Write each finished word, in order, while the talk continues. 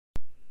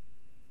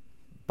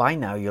By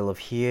now, you'll have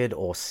heard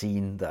or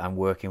seen that I'm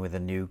working with a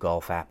new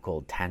golf app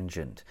called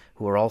Tangent,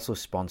 who are also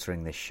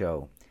sponsoring this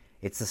show.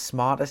 It's the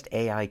smartest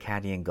AI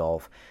caddy in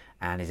golf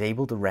and is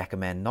able to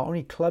recommend not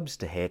only clubs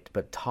to hit,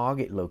 but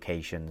target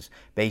locations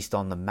based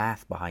on the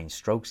math behind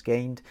strokes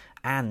gained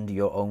and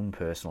your own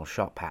personal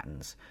shot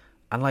patterns.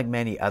 Unlike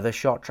many other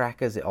shot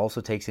trackers, it also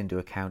takes into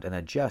account and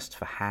adjusts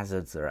for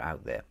hazards that are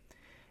out there.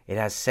 It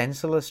has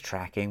sensorless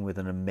tracking with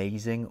an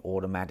amazing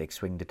automatic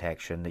swing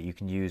detection that you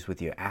can use with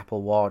your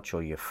Apple Watch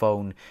or your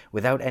phone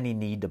without any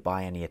need to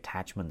buy any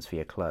attachments for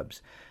your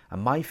clubs.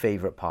 And my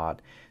favorite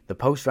part, the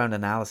post-round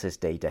analysis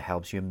data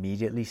helps you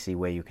immediately see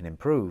where you can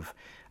improve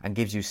and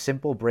gives you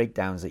simple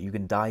breakdowns that you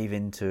can dive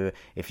into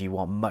if you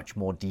want much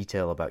more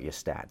detail about your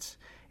stats.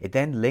 It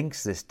then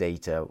links this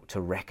data to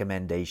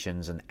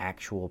recommendations and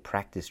actual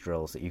practice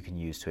drills that you can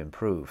use to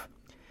improve.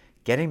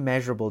 Getting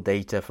measurable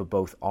data for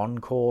both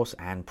on-course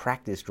and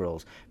practice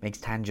drills makes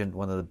Tangent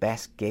one of the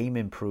best game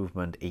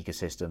improvement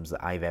ecosystems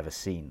that I've ever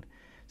seen.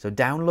 So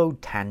download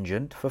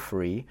Tangent for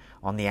free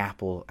on the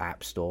Apple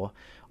App Store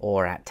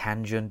or at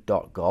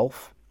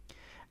tangent.golf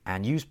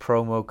and use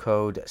promo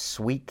code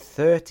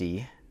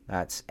SWEET30,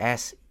 that's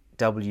SWEET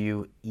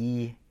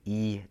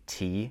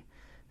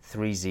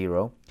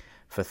 30,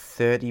 for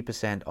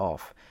 30%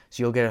 off.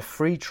 So you'll get a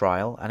free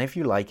trial, and if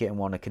you like it and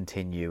want to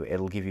continue,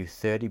 it'll give you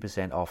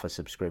 30% off a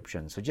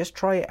subscription. So just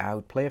try it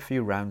out, play a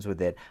few rounds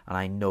with it, and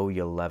I know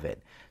you'll love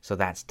it. So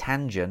that's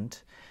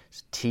Tangent,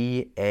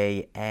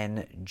 TANGENT,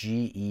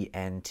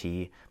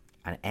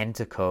 and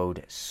enter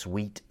code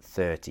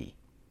SWEET30.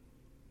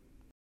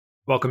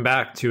 Welcome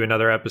back to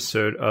another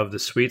episode of The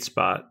Sweet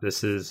Spot.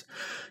 This is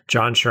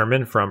John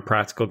Sherman from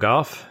Practical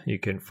Golf. You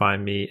can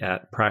find me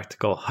at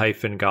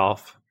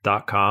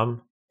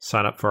practical-golf.com.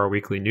 Sign up for our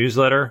weekly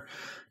newsletter.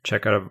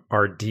 Check out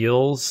our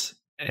deals,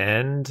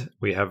 and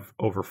we have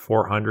over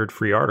 400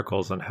 free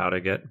articles on how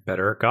to get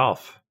better at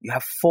golf. You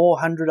have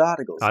 400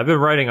 articles? I've been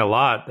writing a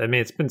lot. I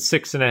mean, it's been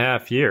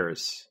 6.5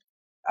 years.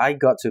 I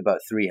got to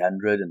about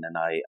 300, and then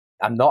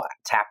I'm not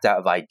tapped out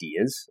of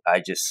ideas. I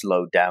just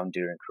slowed down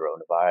during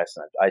coronavirus.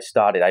 And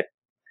I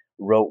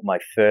wrote my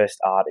first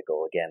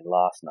article again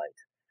last night.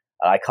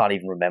 And I can't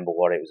even remember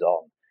what it was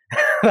on.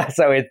 That's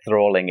how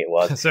enthralling it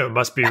was. So it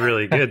must be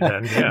really good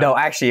then. Yeah. No,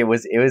 actually, it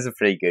was a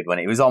pretty good one.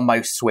 It was on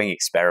my swing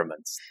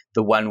experiments,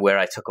 the one where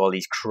I took all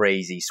these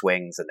crazy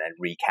swings and then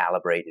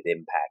recalibrated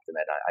impact, and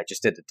then I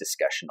just did a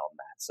discussion on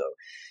that. So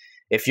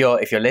if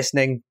you're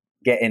listening,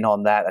 get in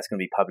on that. That's going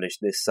to be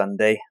published this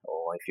Sunday,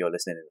 or if you're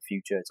listening in the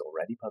future, it's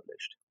already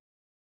published.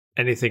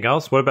 Anything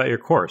else? What about your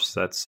course?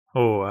 I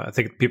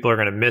think people are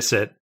going to miss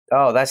it.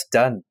 Oh, that's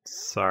done.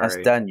 Sorry. That's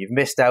done. You've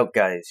missed out,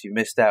 guys. You've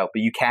missed out.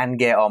 But you can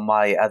get on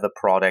my other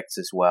products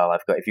as well.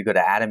 If you go to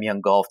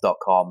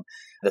adamyounggolf.com,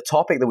 the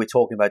topic that we're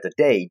talking about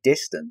today,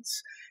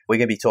 distance, we're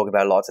going to be talking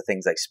about lots of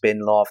things like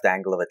spin loft,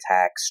 angle of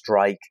attack,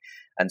 strike.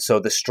 And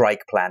so the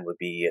strike plan would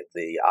be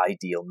the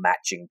ideal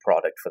matching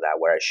product for that,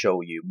 where I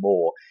show you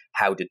more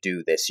how to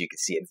do this. So you can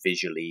see it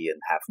visually and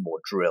have more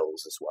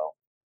drills as well.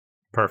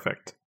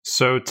 Perfect.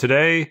 So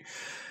today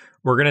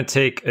we're going to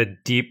take a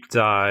deep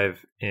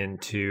dive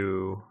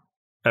into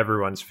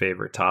everyone's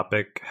favorite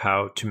topic,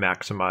 how to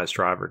maximize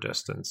driver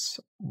distance.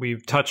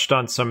 We've touched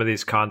on some of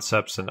these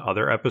concepts in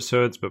other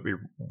episodes, but we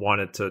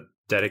wanted to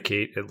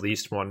dedicate at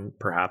least one.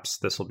 Perhaps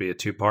this will be a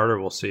two-parter.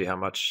 We'll see how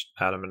much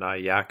Adam and I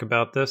yak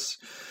about this.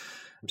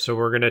 So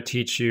we're going to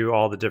teach you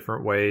all the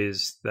different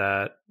ways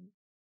that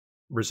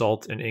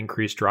result in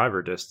increased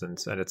driver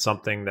distance. And it's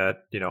something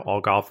that, all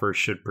golfers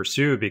should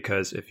pursue,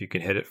 because if you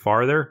can hit it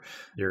farther,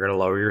 you're going to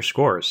lower your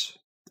scores.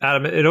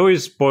 Adam, it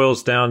always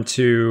boils down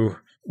to,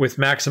 with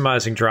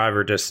maximizing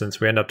driver distance,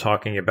 we end up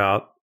talking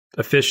about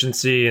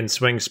efficiency and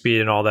swing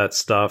speed and all that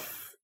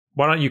stuff.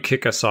 Why don't you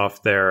kick us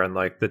off there and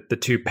like the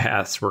two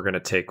paths we're going to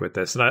take with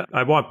this? And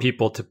I want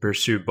people to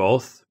pursue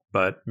both,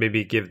 but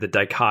maybe give the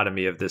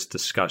dichotomy of this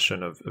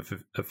discussion of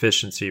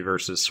efficiency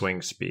versus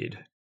swing speed.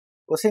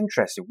 What's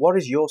interesting, what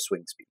is your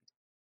swing speed?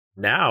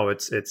 Now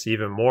it's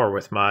even more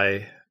with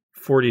my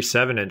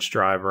 47-inch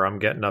driver. I'm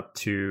getting up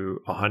to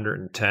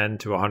 110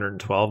 to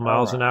 112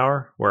 miles an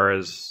hour,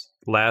 whereas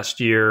last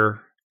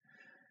year,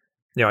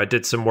 I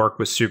did some work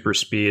with super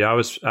speed. I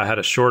had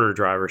a shorter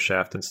driver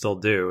shaft and still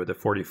do, the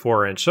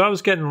 44-inch. So I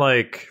was getting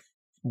like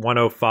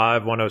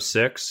 105,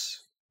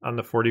 106 on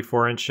the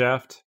 44-inch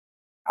shaft.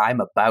 I'm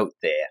about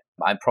there.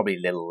 I'm probably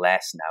a little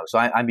less now. So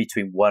I'm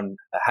between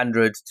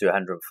 100 to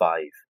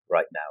 105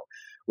 right now,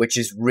 which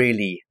is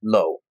really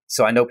low.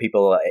 So I know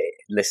people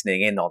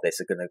listening in on this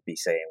are going to be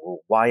saying, well,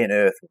 why on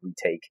earth would we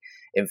take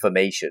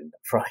information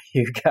from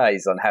you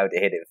guys on how to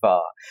hit it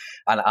far?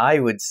 And I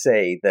would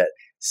say that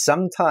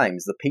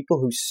sometimes the people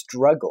who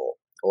struggle,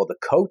 or the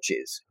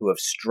coaches who have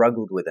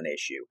struggled with an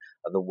issue,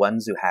 are the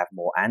ones who have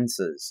more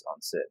answers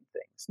on certain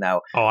things.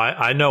 Now,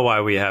 I know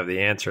why we have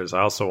the answers. I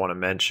also want to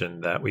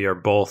mention that we are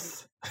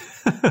both.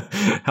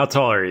 How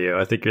tall are you?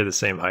 I think you're the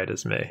same height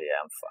as me.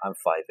 Yeah, I'm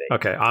 5'8".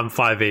 Okay, I'm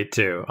 5'8"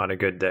 too on a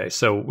good day.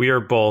 So we are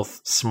both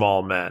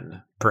small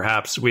men.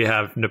 perhaps we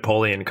have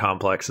Napoleon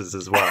complexes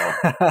as well.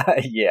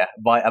 Yeah,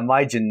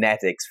 my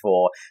genetics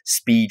for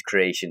speed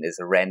creation is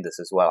horrendous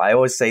as well. I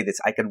always say this,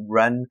 I can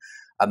run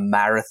a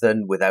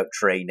marathon without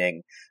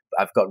training.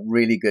 I've got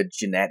really good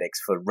genetics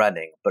for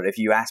running, but if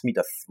you ask me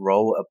to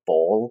throw a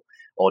ball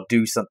or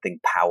do something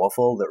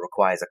powerful that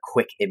requires a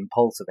quick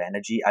impulse of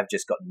energy, I've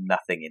just got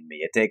nothing in me.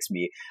 It takes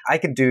me, I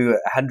can do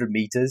 100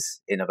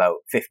 meters in about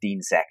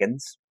 15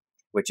 seconds,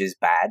 which is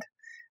bad.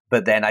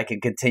 But then I can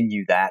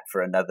continue that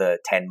for another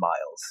 10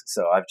 miles.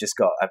 So I've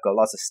got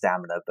lots of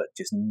stamina, but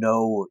just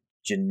no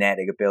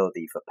genetic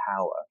ability for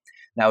power.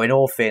 Now, in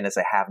all fairness,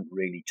 I haven't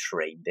really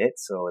trained it,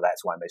 so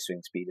that's why my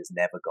swing speed has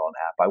never gone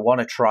up. I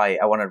want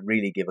to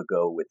really give a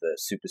go with the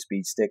super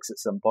speed sticks at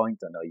some point.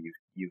 I know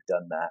you've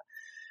done that.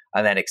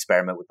 And then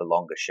experiment with the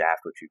longer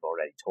shaft, which we've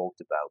already talked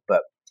about.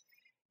 But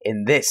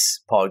in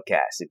this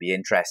podcast, it'd be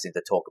interesting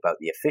to talk about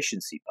the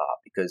efficiency part,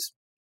 because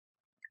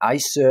I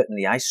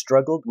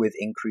struggled with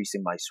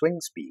increasing my swing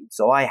speed.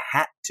 So I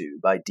had to,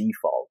 by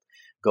default,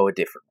 go a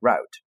different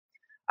route.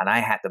 And I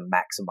had to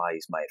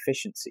maximize my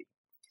efficiency.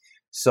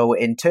 So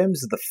in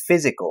terms of the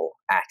physical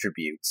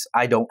attributes,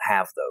 I don't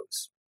have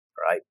those,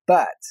 right?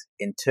 But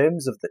in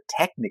terms of the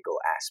technical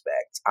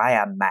aspects, I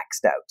am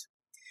maxed out.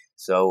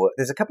 So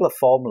there's a couple of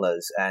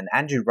formulas, and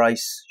Andrew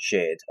Rice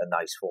shared a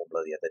nice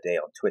formula the other day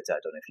on Twitter.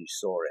 I don't know if you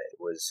saw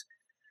it.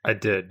 I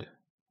did.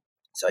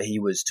 So he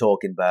was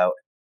talking about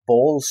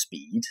ball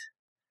speed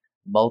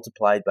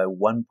multiplied by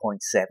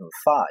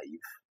 1.75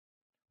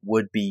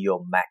 would be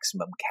your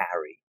maximum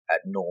carry at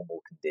normal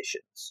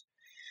conditions.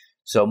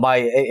 So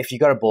if you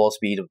got a ball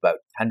speed of about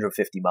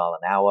 150 mile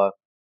an hour,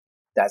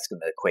 that's going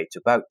to equate to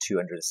about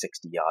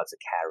 260 yards of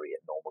carry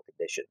at normal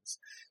conditions.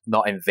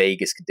 Not in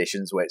Vegas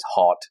conditions where it's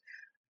hot,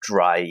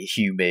 dry,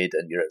 humid,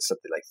 and you're at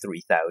something like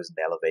 3,000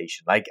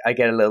 elevation. I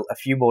get a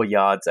few more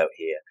yards out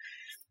here.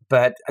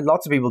 But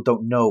lots of people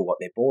don't know what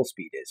their ball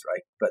speed is,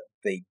 right? But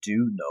they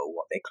do know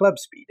what their club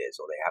speed is,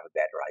 or they have a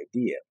better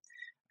idea.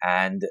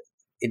 And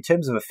in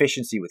terms of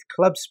efficiency with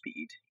club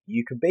speed,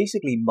 you can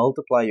basically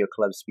multiply your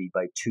club speed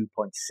by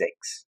 2.6.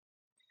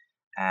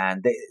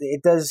 And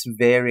it does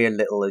vary a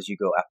little as you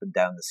go up and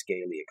down the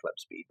scale of your club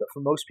speed. But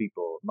for most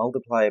people,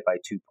 multiply it by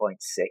 2.6,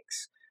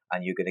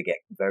 and you're going to get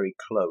very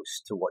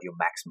close to what your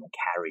maximum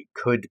carry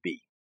could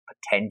be,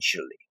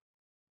 potentially.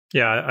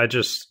 Yeah, I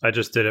just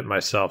did it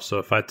myself. So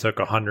if I took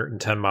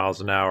 110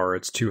 miles an hour,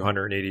 it's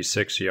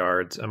 286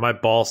 yards. And my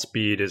ball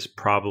speed is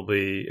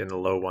probably in the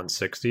low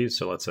 160s.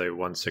 So let's say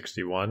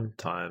 161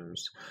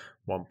 times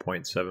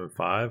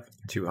 1.75,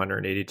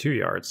 282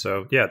 yards.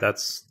 So yeah,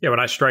 when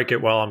I strike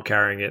it well, I'm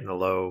carrying it in the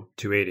low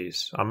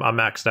 280s. I'm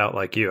maxed out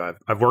like you.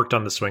 I've worked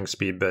on the swing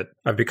speed, but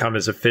I've become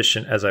as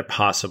efficient as I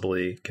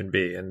possibly can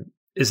be. And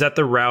is that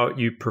the route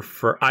you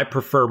prefer? I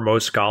prefer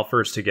most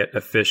golfers to get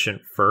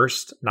efficient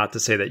first. Not to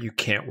say that you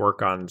can't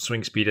work on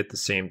swing speed at the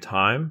same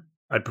time.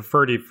 I'd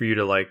prefer for you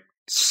to like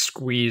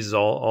squeeze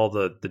all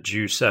the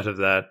juice out of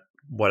that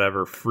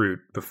whatever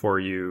fruit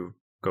before you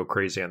go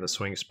crazy on the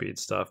swing speed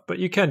stuff. But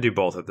you can do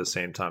both at the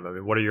same time. I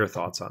mean, what are your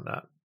thoughts on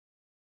that?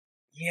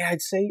 Yeah,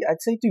 I'd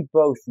say do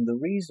both. And the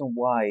reason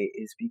why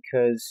is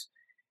because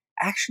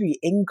actually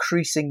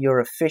increasing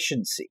your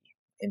efficiency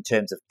in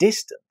terms of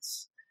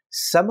distance,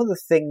 some of the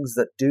things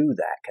that do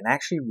that can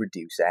actually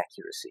reduce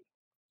accuracy.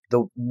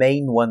 The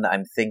main one that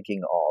I'm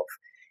thinking of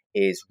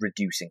is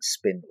reducing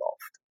spin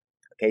loft.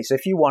 Okay, so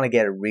if you want to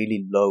get a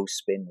really low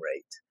spin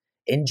rate,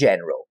 in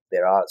general,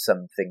 there are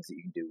some things that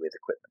you can do with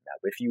equipment now,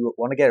 but if you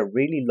want to get a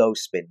really low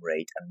spin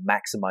rate and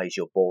maximize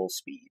your ball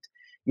speed,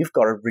 you've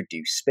got to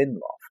reduce spin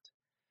loft.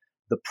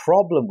 The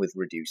problem with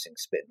reducing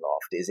spin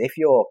loft is if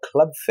your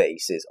club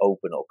face is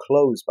open or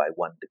closed by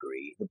 1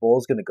 degree, the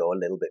ball's going to go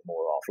a little bit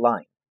more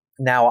offline.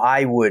 Now,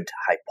 I would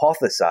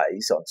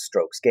hypothesize on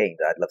strokes gained,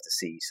 I'd love to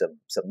see some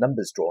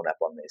numbers drawn up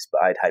on this,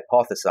 but I'd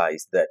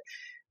hypothesize that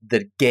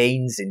the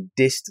gains in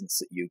distance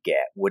that you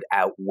get would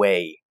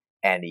outweigh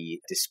any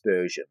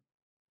dispersion.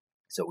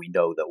 So we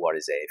know that,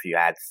 if you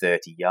add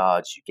 30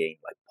 yards, you gain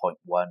like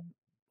 0.1 of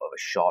a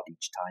shot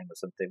each time or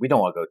something. We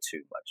don't want to go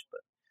too much, but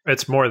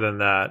it's more than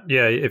that.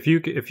 Yeah, if you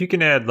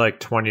can add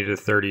like 20 to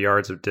 30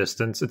 yards of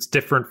distance, it's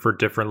different for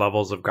different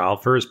levels of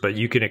golfers, but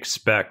you can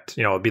expect,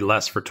 it'd be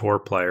less for tour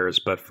players,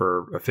 but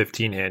for a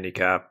 15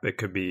 handicap, it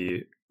could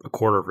be a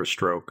quarter of a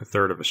stroke, a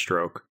third of a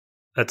stroke.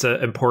 That's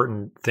an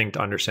important thing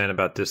to understand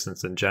about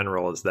distance in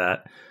general is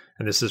that,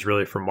 and this is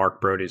really from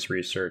Mark Brody's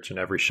research and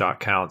every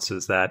shot counts,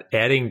 is that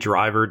adding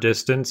driver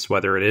distance,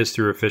 whether it is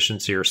through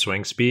efficiency or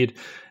swing speed,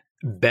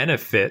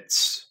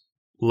 benefits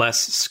less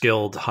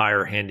skilled,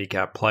 higher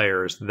handicap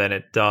players than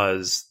it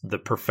does the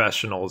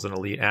professionals and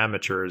elite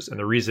amateurs. And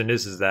the reason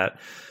is that,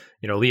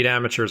 elite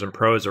amateurs and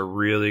pros are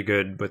really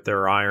good with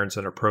their irons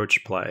and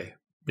approach play.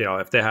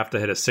 If they have to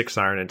hit a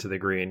 6-iron into the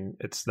green,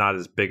 it's not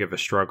as big of a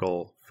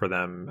struggle for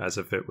them as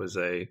if it was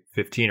a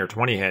 15 or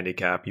 20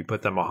 handicap. You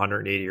put them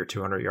 180 or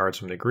 200 yards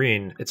from the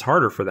green, it's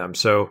harder for them.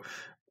 So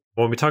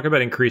when we talk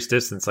about increased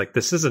distance, like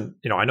this isn't,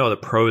 I know the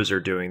pros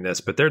are doing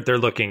this, but they're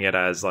looking at it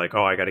as like,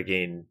 I got to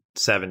gain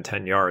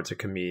 7-10 yards. It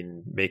could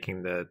mean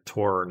making the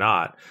tour or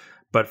not.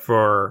 But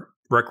for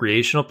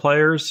recreational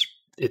players,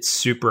 it's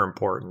super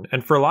important.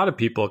 And for a lot of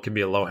people, it can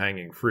be a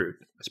low-hanging fruit,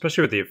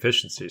 especially with the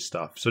efficiency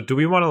stuff. So do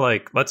we want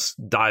to let's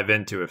dive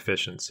into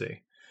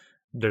efficiency.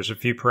 There's a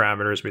few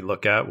parameters we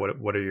look at.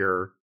 What are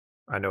your,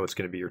 I know it's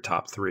going to be your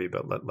top three,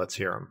 but let's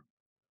hear them.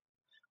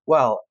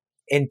 Well,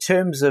 in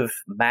terms of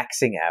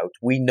maxing out,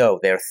 we know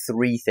there are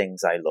three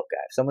things I look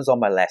at. If someone's on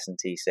my lesson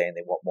tee saying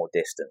they want more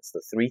distance,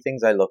 the three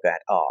things I look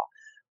at are,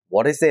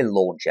 what is their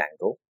launch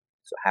angle?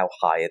 So how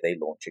high are they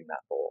launching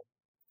that ball?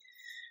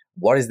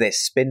 What is their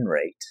spin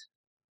rate?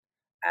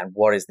 And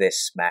what is their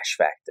smash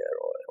factor?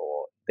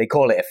 Or they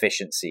call it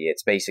efficiency.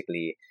 It's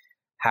basically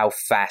how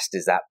fast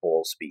is that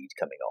ball speed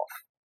coming off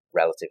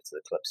relative to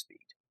the club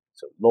speed.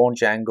 So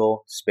launch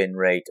angle, spin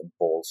rate, and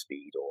ball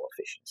speed or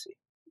efficiency.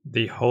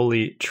 The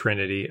holy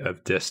trinity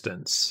of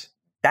distance.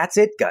 That's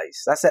it,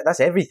 guys. That's it. That's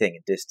everything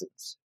in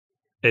distance.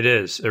 It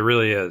is. It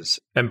really is.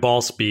 And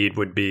ball speed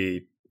would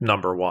be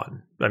number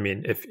one. I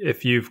mean,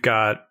 if you've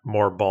got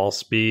more ball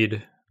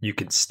speed, you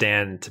can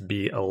stand to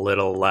be a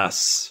little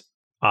less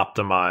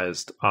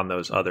optimized on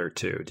those other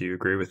two. Do you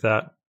agree with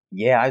that?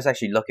 Yeah, I was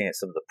actually looking at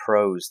some of the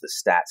pros, the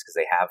stats, because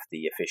they have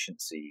the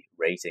efficiency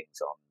ratings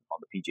on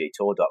the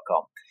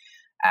PGAtour.com.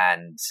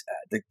 And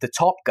the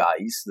top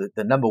guys,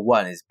 the number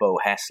one is Beau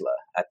Hossler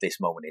at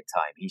this moment in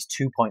time. He's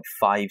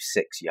 2.56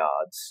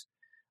 yards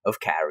of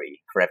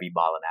carry for every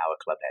mile an hour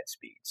club head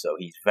speed. So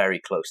he's very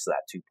close to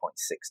that 2.6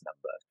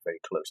 number, very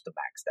close to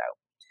maxed out.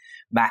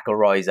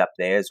 McIlroy's up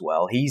there as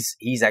well. He's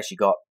actually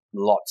got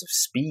lots of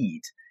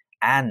speed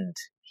and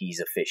he's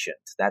efficient.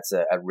 That's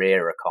a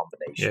rarer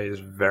combination.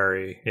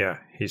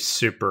 He's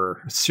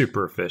super,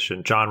 super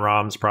efficient. Jon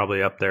Rahm's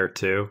probably up there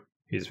too.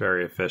 He's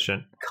very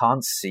efficient.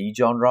 Can't see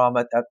Jon Rahm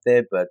up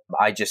there, but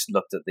I just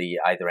looked at the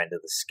either end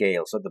of the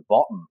scale. So the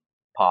bottom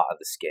part of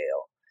the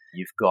scale,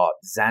 you've got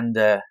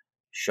Xander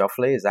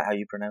Schauffele. Is that how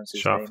you pronounce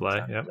his name?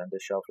 Yeah.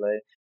 Xander Schauffele.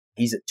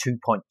 He's at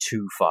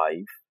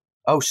 2.25.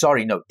 Oh,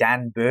 sorry, no.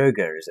 Dan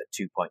Berger is at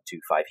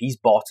 2.25. He's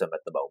bottom at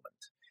the moment.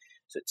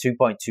 So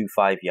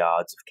 2.25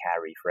 yards of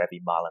carry for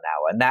every mile an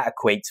hour. And that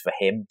equates for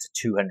him to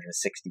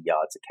 260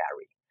 yards of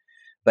carry.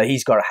 But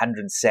he's got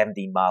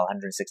 160 mile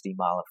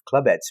of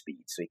club head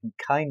speed. So he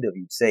can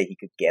you'd say he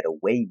could get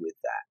away with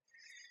that.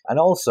 And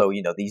also,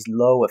 these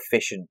low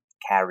efficient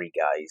carry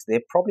guys,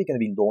 they're probably going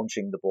to be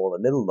launching the ball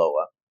a little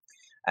lower.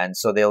 And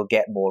so they'll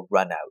get more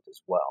run out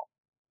as well.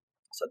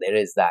 So there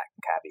is that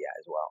caveat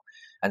as well.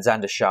 And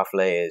Xander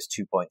Schauffele is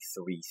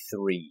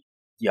 2.33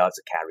 yards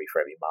of carry for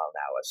every mile an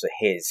hour. So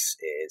his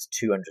is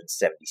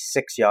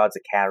 276 yards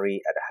of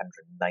carry at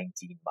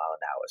 119 mile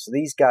an hour. So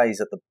these guys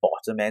at the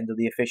bottom end of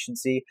the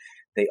efficiency,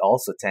 they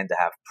also tend to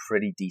have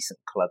pretty decent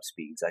club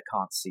speeds. I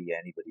can't see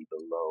anybody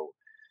below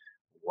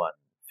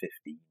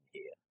 115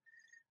 here.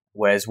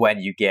 Whereas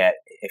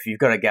if you've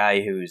got a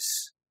guy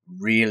who's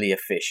really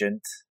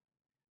efficient,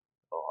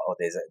 or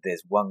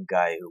there's one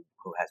guy who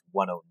has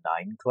 109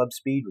 club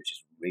speed, which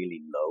is really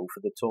low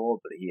for the tour,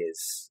 but he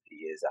is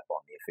up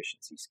on the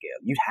efficiency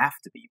scale. You'd have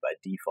to be by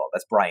default.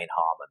 That's Brian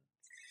Harman.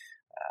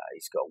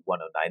 He's got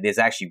 109. There's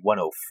actually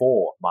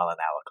 104 mile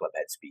an hour club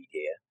head speed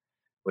here,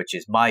 which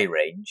is my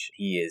range.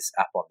 He is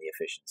up on the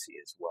efficiency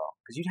as well.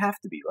 Because you'd have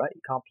to be, right?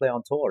 You can't play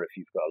on tour if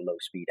you've got a low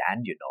speed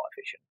and you're not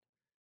efficient.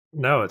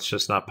 No, it's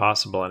just not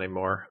possible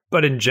anymore.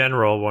 But in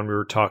general, when we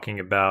were talking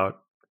about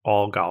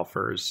all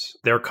golfers,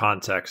 their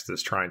context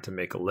is trying to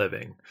make a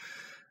living.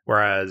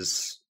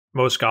 Whereas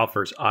most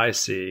golfers I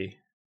see,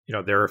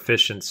 their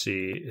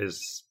efficiency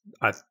is,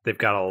 they've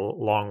got a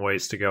long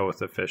ways to go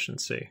with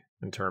efficiency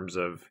in terms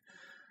of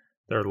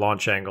their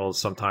launch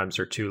angles. Sometimes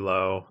they're too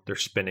low, they're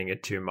spinning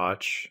it too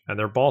much, and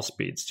their ball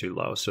speed's too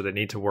low. So they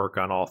need to work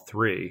on all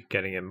three,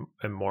 getting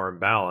in more in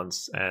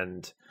balance.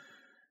 And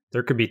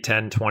there could be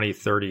 10, 20,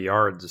 30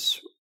 yards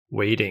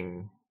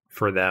waiting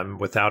for them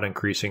without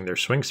increasing their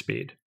swing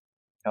speed.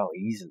 Oh,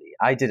 easily.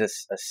 I did a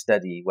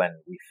study when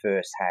we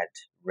first had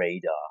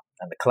radar,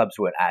 and the clubs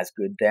weren't as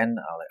good then.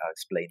 I'll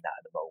explain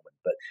that in a moment.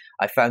 But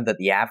I found that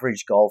the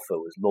average golfer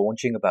was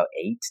launching about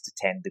 8 to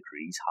 10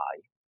 degrees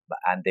high,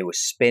 and they were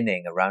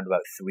spinning around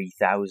about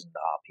 3,000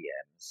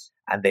 RPMs.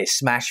 And their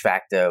smash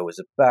factor was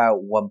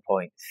about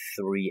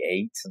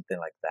 1.38, something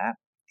like that.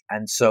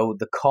 And so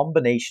the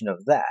combination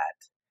of that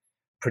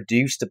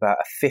produced about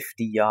a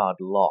 50-yard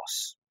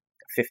loss,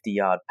 a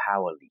 50-yard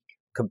power leak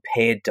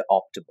compared to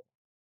optimal.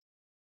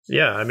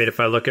 Yeah, I mean,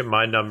 if I look at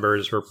my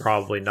numbers, we're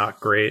probably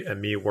not great.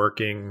 And me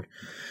working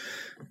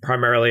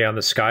primarily on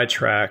the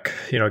SkyTrack,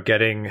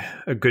 getting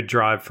a good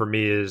drive for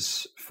me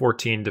is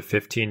 14 to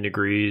 15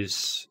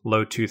 degrees,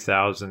 low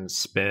 2000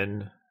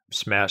 spin,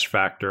 smash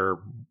factor,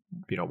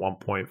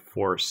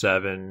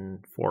 1.47,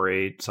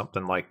 48,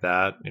 something like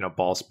that.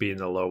 Ball speed in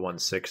the low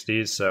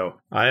 160s. So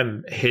I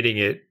am hitting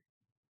it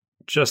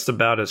just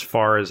about as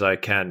far as I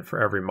can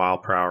for every mile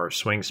per hour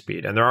swing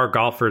speed. And there are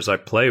golfers I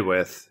play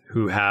with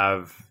who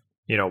have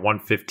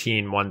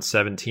 115,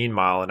 117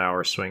 mile an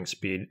hour swing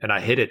speed, and I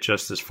hit it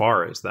just as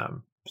far as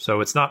them.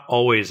 So it's not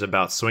always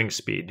about swing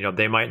speed.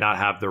 They might not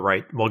have the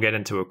right, we'll get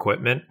into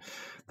equipment.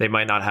 They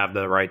might not have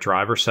the right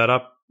driver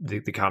setup,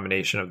 the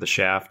combination of the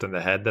shaft and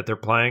the head that they're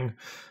playing.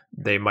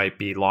 they might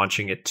be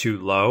launching it too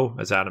low,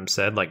 as Adam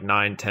said, like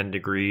 9-10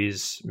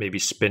 degrees, maybe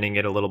spinning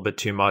it a little bit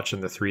too much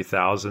in the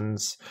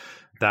 3000s.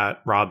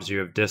 That robs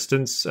you of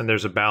distance, and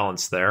there's a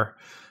balance there.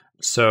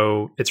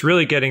 So it's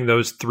really getting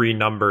those three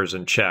numbers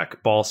in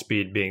check, ball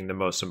speed being the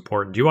most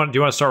important. Do you want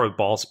to start with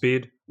ball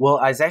speed? Well,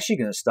 I was actually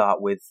going to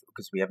start with,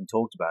 because we haven't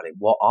talked about it,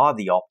 what are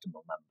the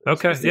optimal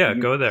numbers? Okay, yeah,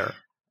 go there.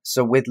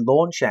 So with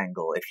launch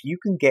angle, if you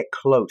can get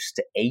close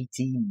to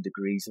 18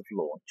 degrees of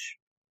launch,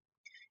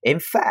 in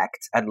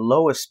fact, at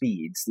lower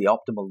speeds, the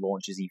optimal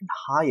launch is even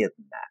higher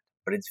than that,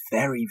 but it's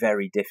very,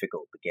 very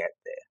difficult to get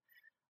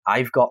there.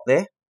 I've got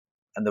there,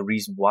 and the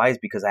reason why is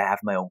because I have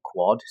my own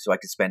quad, so I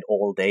can spend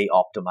all day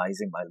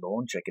optimizing my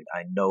launch.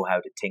 I know how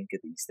to tinker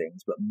these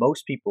things, but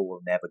most people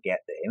will never get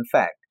there. In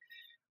fact,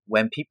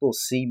 when people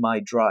see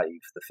my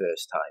drive the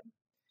first time,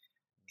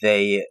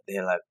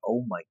 they're like,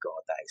 oh my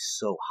God, that is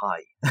so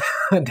high.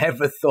 I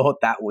never thought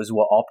that was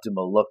what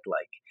optimal looked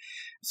like.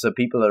 So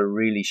people are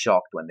really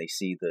shocked when they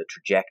see the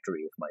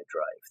trajectory of my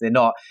drive. They're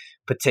not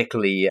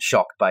particularly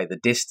shocked by the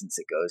distance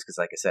it goes, because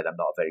like I said, I'm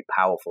not a very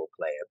powerful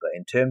player. But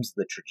in terms of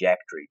the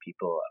trajectory,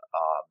 people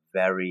are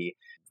very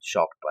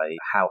shocked by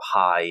how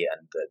high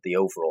and the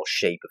overall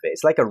shape of it.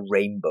 It's like a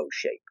rainbow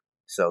shape.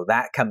 So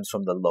that comes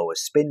from the lower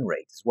spin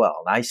rate as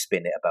well. And I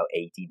spin at about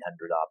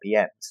 1800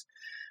 RPMs.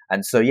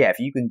 And so, yeah, if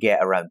you can get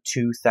around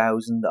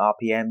 2000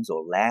 RPMs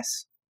or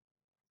less,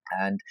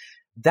 and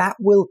that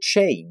will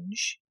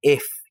change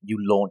if you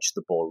launch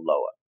the ball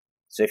lower.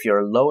 So if you're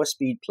a lower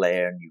speed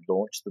player and you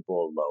launch the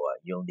ball lower,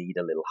 you'll need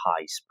a little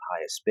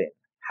higher spin.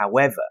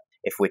 However,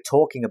 if we're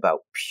talking about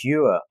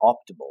pure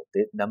optimal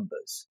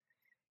numbers,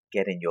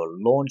 getting your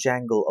launch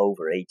angle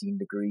over 18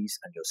 degrees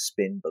and your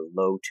spin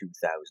below 2000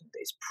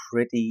 is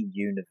pretty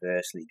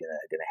universally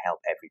gonna help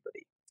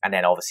everybody. And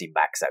then obviously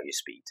max out your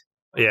speed.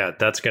 Yeah,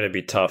 that's going to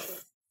be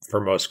tough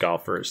for most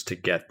golfers to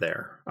get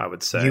there, I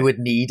would say. You would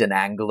need an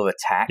angle of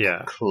attack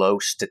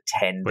close to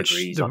 10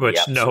 degrees on which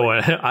the upswing. No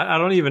one, I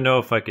don't even know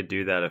if I could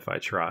do that if I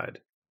tried.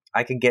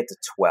 I can get to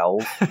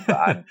 12,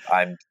 but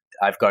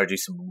I've got to do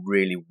some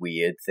really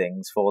weird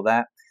things for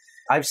that.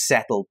 I've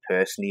settled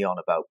personally on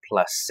about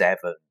 +7,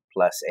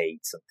 +8,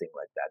 something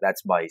like that.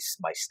 That's my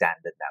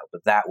standard now,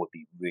 but that would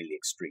be really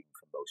extreme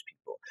for most people.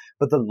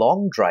 But the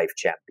long drive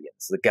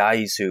champions, the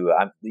guys who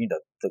are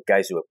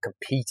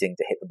competing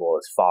to hit the ball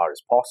as far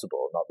as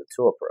possible, not the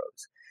tour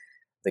pros,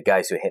 the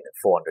guys who are hitting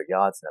at 400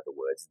 yards, in other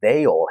words,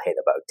 they all hit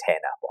about 10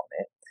 up on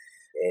it.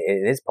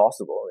 It is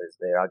possible.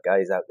 There are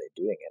guys out there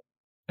doing it.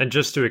 And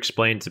just to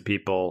explain to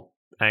people,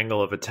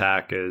 angle of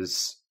attack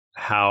is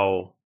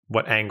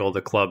what angle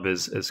the club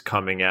is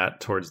coming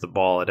at towards the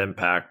ball at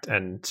impact.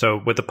 And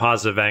so with the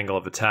positive angle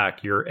of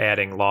attack, you're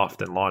adding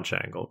loft and launch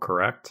angle,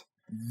 correct?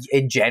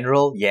 In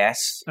general,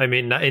 yes. I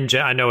mean,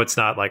 I know it's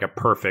not like a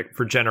perfect,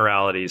 for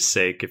generality's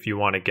sake, if you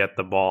want to get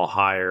the ball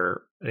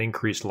higher, an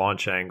increased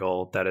launch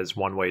angle, that is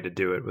one way to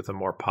do it with a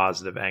more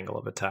positive angle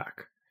of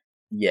attack.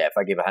 Yeah, if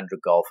I give 100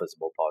 golfers a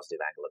more positive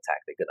angle attack,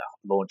 they're going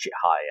to launch it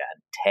higher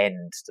and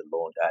tend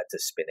to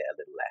spin it a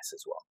little less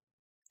as well.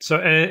 So,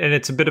 and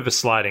it's a bit of a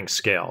sliding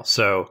scale.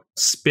 So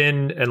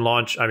spin and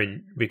launch, I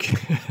mean, we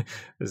can,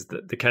 is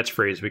the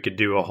catchphrase, we could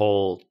do a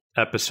whole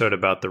episode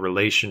about the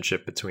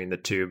relationship between the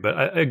two.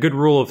 But a good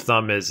rule of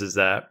thumb is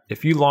that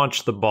if you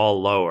launch the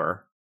ball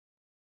lower,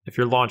 if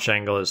your launch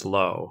angle is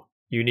low,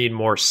 you need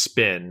more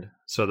spin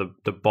so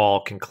the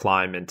ball can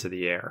climb into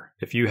the air.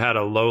 If you had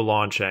a low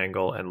launch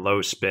angle and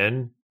low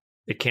spin,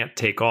 it can't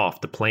take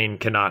off. The plane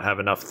cannot have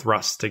enough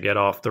thrust to get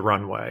off the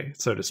runway,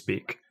 so to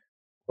speak.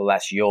 Well,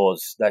 that's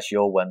yours. That's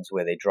your ones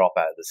where they drop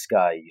out of the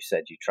sky. You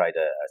said you tried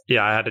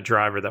Yeah, I had a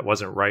driver that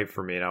wasn't right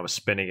for me, and I was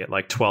spinning it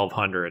like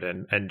 1200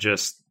 and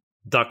just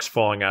ducks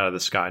falling out of the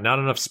sky. Not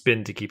enough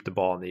spin to keep the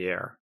ball in the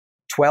air.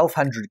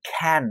 1200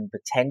 can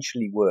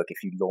potentially work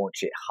if you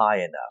launch it high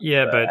enough.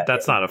 Yeah, but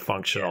that's not a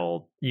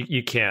functional... Yeah.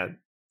 You can't...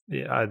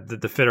 Yeah,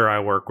 the fitter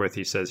I work with,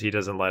 he says he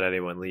doesn't let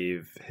anyone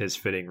leave his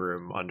fitting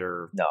room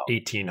under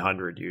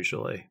 1800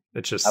 usually.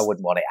 It's just... I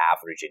wouldn't want to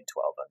average in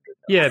 1200.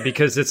 No. Yeah,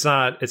 because it's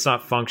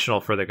not functional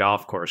for the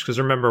golf course. Because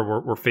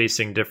remember, we're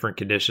facing different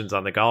conditions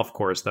on the golf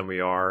course than we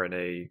are in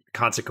a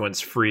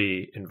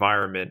consequence-free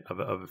environment of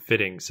a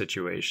fitting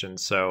situation.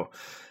 So,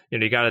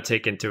 you got to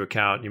take into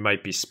account, you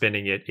might be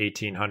spinning it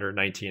 1800,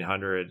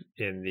 1900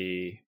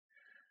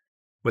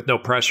 with no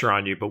pressure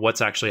on you, but what's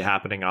actually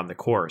happening on the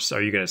course?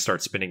 Are you going to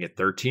start spinning at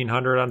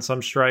 1300 on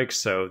some strikes?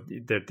 So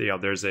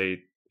there's a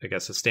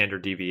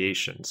standard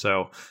deviation.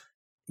 So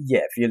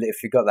yeah,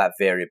 if you've got that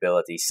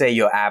variability, say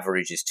your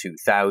average is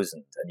 2000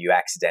 and you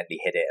accidentally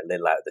hit it a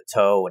little out of the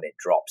toe and it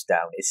drops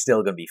down, it's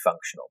still going to be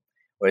functional.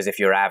 Whereas if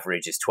your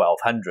average is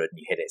 1200 and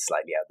you hit it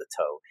slightly out of the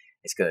toe,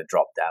 it's going to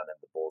drop down and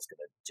the ball's going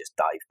to just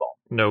dive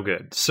bomb. No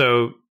good.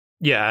 So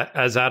yeah,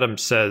 as Adam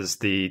says,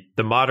 the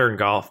modern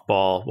golf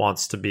ball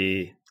wants to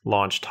be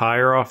launched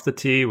higher off the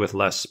tee with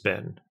less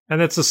spin.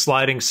 And it's a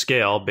sliding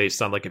scale based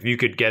on, like, if you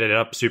could get it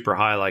up super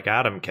high like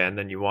Adam can,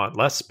 then you want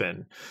less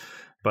spin.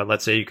 But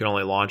let's say you can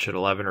only launch at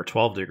 11 or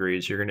 12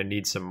 degrees, you're going to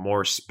need some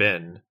more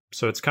spin.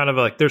 So it's kind of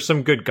like there's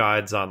some good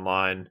guides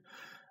online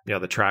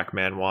the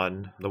TrackMan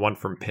one. The one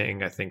from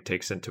Ping, I think,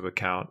 takes into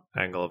account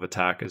angle of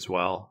attack as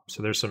well.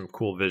 So there's some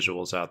cool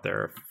visuals out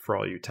there for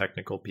all you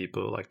technical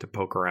people who like to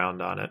poke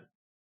around on it.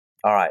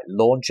 All right,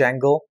 launch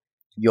angle.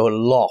 Your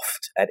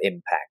loft at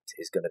impact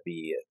is going to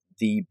be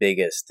the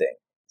biggest thing.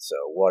 So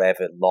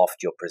whatever loft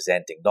you're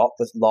presenting, not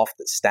the loft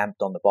that's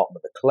stamped on the bottom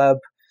of the club.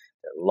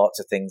 There are lots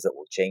of things that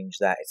will change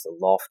that. It's the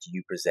loft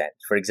you present.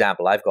 For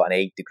example, I've got an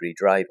 8-degree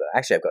driver.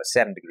 Actually, I've got a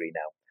 7-degree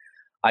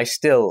now. I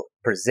still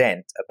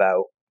present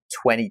about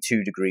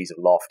 22 degrees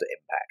of loft at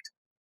impact.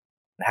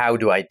 And how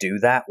do I do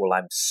that? Well,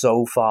 I'm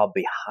so far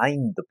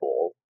behind the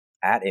ball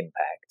at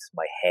impact.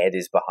 My head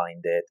is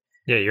behind it.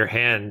 Yeah, your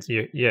hands.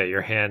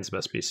 Your hands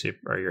must be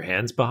super. Are your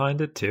hands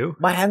behind it too?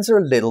 My hands are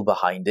a little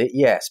behind it,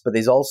 yes, but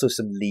there's also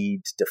some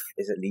lead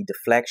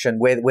deflection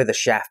where the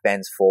shaft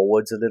bends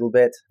forwards a little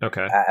bit.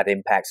 Okay. At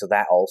impact, so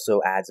that also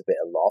adds a bit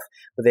of loft.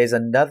 But there's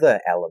another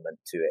element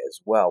to it as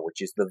well,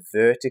 which is the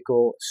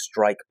vertical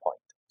strike point.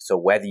 So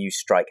whether you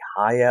strike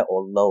higher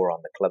or lower on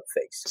the club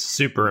face,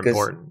 super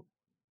important.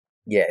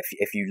 Yeah,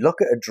 if you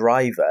look at a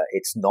driver,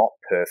 it's not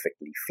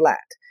perfectly flat.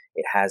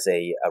 It has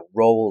a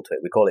roll to it.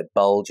 We call it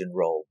bulge and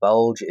roll.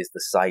 Bulge is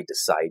the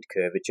side-to-side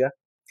curvature,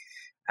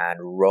 and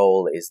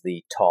roll is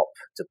the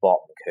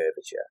top-to-bottom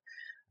curvature.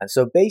 And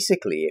so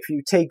basically, if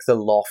you take the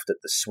loft at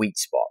the sweet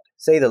spot,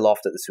 say the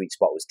loft at the sweet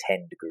spot was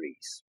 10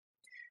 degrees.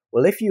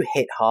 Well, if you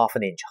hit half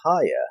an inch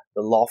higher,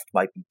 the loft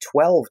might be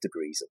 12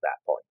 degrees at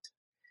that point.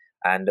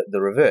 And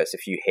the reverse,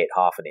 if you hit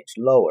half an inch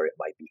lower, it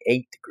might be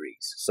 8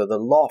 degrees. So the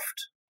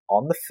loft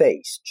on the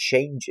face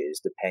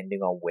changes depending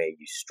on where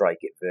you strike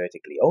it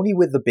vertically. Only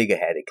with the bigger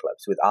headed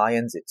clubs. With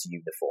irons, it's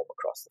uniform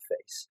across the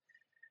face.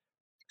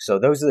 So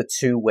those are the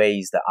two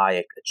ways that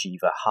I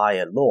achieve a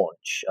higher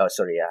a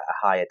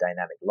higher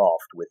dynamic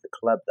loft with the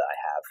club that I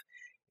have,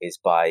 is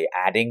by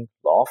adding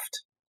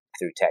loft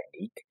through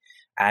technique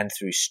and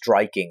through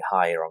striking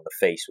higher on the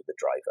face with the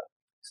driver.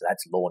 So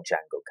that's launch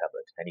angle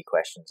covered. Any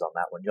questions on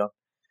that one, John?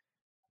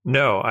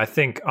 No, I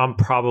think I'm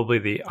probably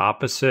the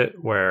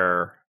opposite,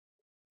 where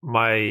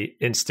my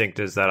instinct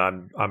is that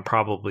I'm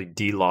probably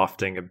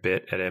de-lofting a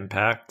bit at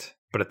impact,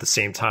 but at the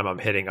same time I'm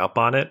hitting up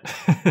on it.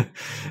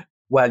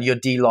 Well, you're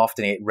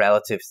de-lofting it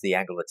relative to the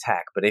angle of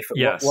attack, but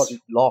what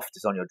loft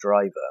is on your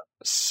driver?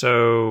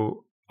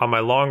 So on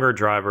my longer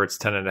driver, it's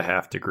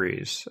 10.5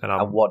 degrees,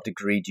 and what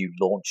degree do you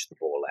launch the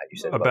ball at? You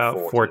said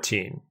about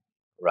 14.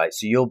 Right,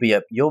 so you'll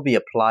be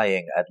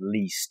applying at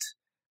least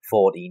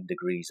 14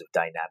 degrees of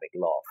dynamic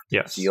loft.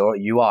 Yes, so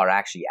you are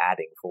actually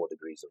adding 4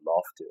 degrees of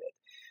loft to it.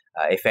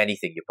 If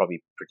anything, you're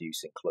probably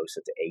producing closer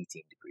to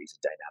 18 degrees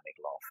of dynamic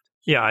loft.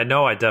 Yeah, I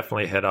know I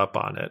definitely hit up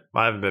on it.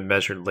 I haven't been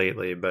measured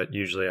lately, but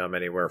usually I'm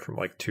anywhere from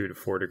like 2 to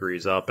 4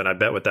 degrees up. And I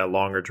bet with that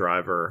longer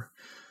driver,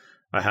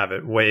 I have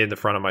it way in the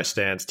front of my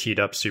stance, teed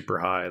up super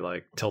high,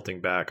 like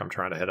tilting back. I'm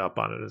trying to hit up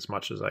on it as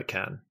much as I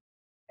can.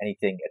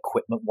 Anything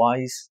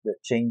equipment-wise that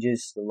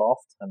changes the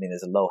loft? I mean,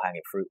 there's a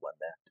low-hanging fruit one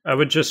there. I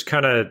would just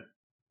kind of,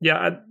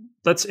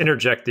 let's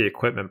interject the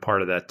equipment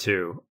part of that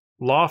too.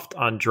 Loft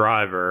on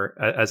driver,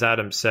 as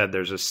Adam said,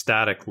 there's a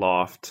static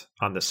loft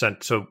on the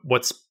center. So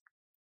what's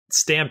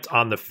stamped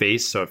on the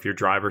face, so if your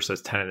driver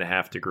says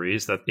 10.5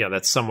 degrees,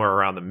 that's somewhere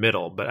around the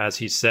middle. But as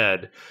he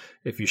said,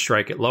 if you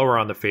strike it lower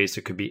on the face,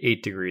 it could be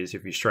 8 degrees.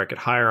 If you strike it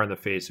higher on the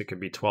face, it could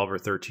be 12 or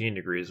 13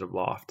 degrees of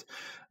loft.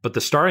 But the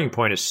starting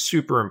point is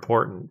super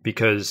important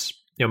because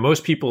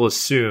most people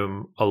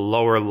assume a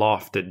lower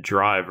lofted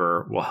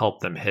driver will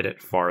help them hit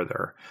it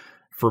farther.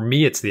 For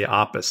me, it's the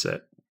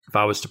opposite. If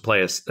I was to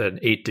play an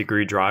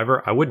 8-degree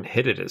driver, I wouldn't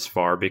hit it as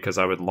far because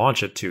I would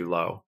launch it too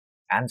low.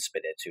 And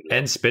spin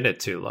it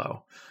too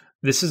low.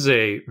 This is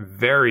a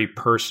very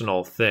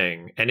personal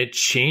thing, and it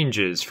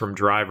changes from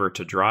driver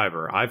to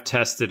driver. I've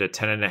tested a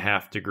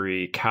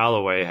 10.5-degree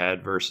Callaway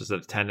head versus a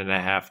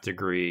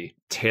 10.5-degree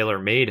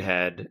TaylorMade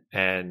head,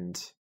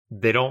 and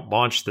they don't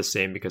launch the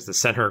same because the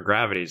center of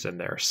gravity is in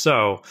there.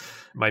 So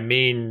my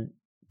main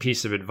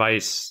piece of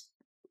advice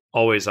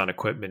always on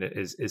equipment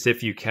is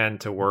if you can,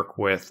 to work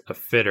with a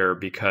fitter,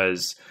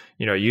 because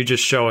you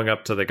just showing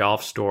up to the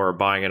golf store or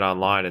buying it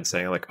online and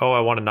saying like, oh, I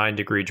want a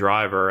 9-degree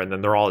driver, and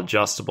then they're all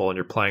adjustable and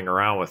you're playing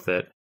around with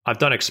it. I've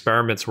done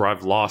experiments where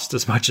I've lost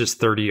as much as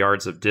 30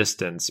 yards of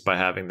distance by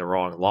having the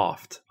wrong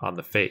loft on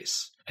the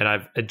face. And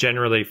I've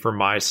generally, for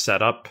my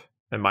setup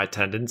and my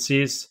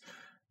tendencies,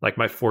 like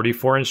my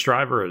 44-inch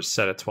driver is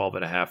set at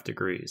 12.5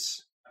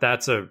 degrees.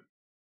 That's a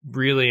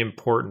really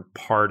important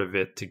part of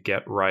it to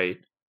get right.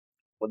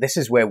 Well, this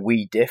is where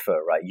we differ,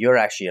 right? You're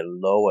actually a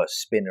lower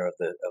spinner of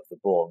the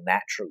ball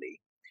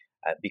naturally,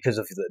 because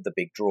of the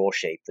big draw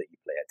shape that you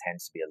play. It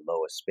tends to be a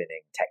lower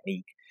spinning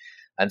technique,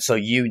 and so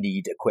you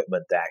need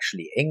equipment that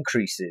actually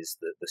increases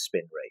the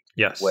spin rate.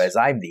 Yes. Whereas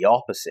I'm the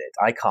opposite.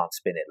 I can't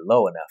spin it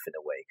low enough in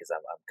a way because I'm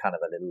kind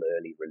of a little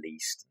early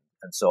released,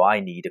 and so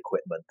I need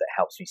equipment that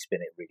helps me spin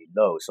it really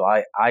low. So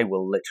I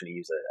will literally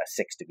use a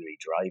 6-degree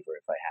driver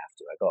if I have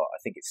to. I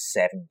think it's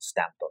 7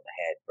 stamped on the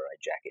head, but I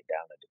jack it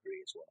down a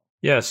degree as well.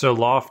 Yeah, so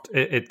loft,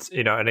 it's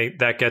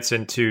that gets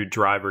into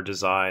driver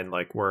design,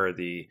 like where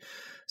the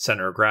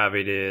center of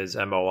gravity is,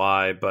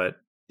 MOI. But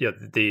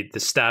the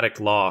static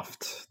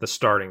loft, the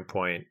starting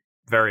point,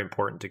 very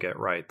important to get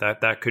right.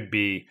 That could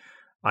be,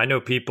 I know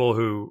people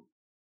who,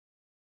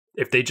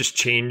 if they just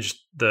changed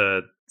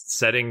the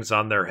settings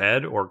on their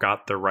head or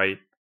got the right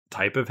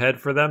type of head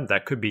for them,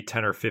 that could be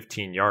 10 or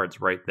 15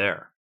 yards right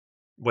there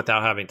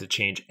without having to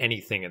change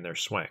anything in their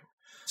swing.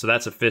 So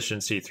that's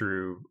efficiency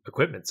through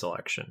equipment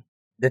selection.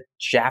 The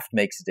shaft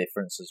makes a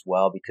difference as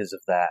well because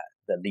of that,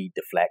 the lead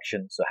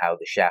deflection. So how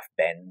the shaft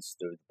bends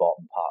through the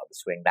bottom part of the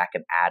swing, that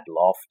can add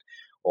loft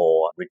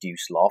or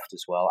reduce loft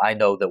as well. I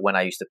know that when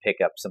I used to pick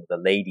up some of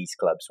the ladies'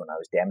 clubs when I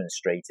was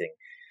demonstrating,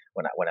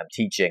 when I'm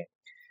teaching,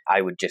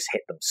 I would just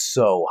hit them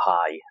so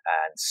high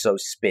and so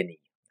spinny.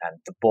 And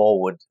the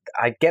ball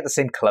I'd get the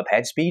same club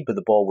head speed, but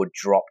the ball would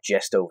drop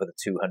just over the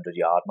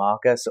 200-yard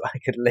marker. So I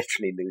could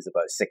literally lose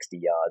about 60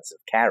 yards of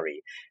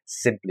carry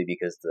simply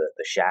because the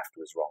shaft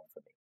was wrong for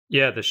me.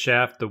 Yeah, the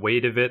shaft, the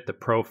weight of it, the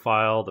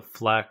profile, the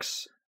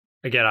flex.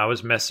 Again, I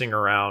was messing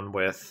around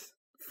with,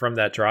 from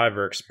that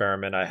driver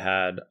experiment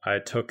I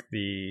took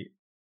the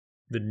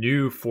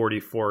new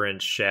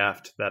 44-inch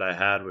shaft that I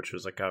had, which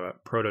was like a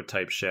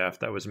prototype shaft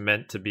that was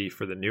meant to be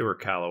for the newer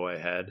Callaway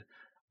head.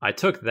 I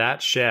took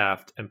that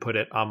shaft and put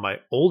it on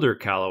my older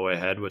Callaway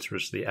head, which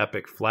was the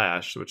Epic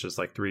Flash, which is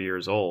like 3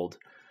 years old,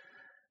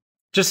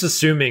 just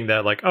assuming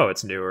that like, oh,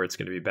 it's newer, it's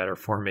going to be better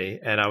for me.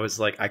 And I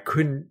was like, I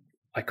couldn't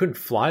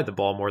fly the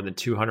ball more than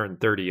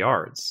 230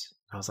 yards.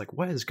 I was like,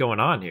 what is going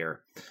on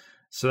here?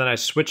 So then I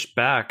switched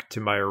back to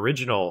my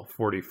original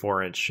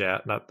 44-inch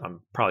shaft.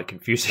 I'm probably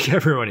confusing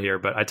everyone here,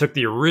 but I took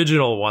the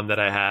original one that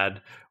I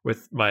had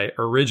with my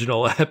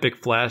original Epic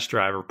Flash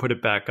driver, put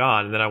it back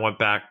on, and then I went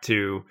back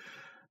to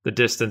the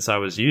distance I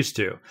was used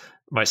to.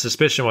 My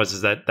suspicion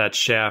was that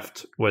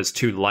shaft was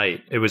too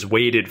light. It was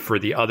weighted for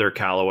the other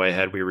Callaway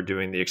head we were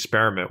doing the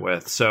experiment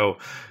with. So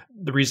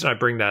the reason I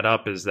bring that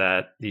up is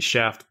that the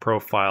shaft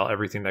profile,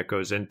 everything that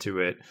goes into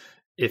it,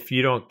 if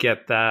you don't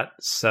get that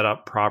set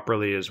up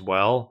properly as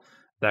well,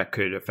 that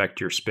could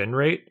affect your spin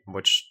rate,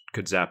 which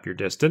could zap your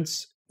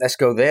distance. Let's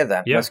go there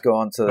then. Yeah. Let's go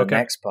on to the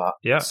next part.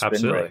 Yeah, spin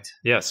absolutely. Rate.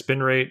 Yeah,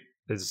 spin rate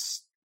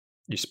is,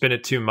 you spin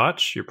it too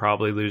much, you're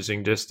probably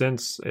losing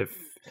distance. If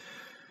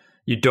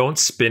you don't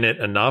spin it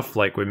enough,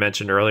 like we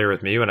mentioned earlier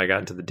with me when I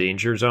got into the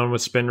danger zone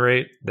with spin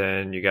rate,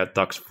 then you got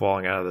ducks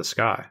falling out of the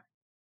sky.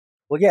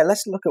 Well, yeah,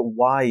 let's look at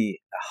why a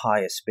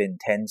higher spin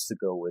tends to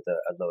go with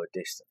a lower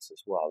distance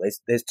as well.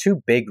 There's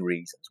two big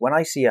reasons. When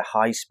I see a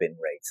high spin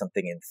rate,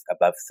 something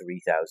above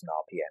 3,000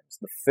 RPMs,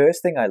 the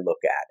first thing I look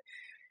at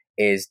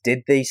is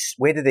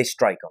where did they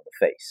strike on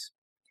the face?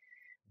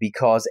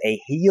 Because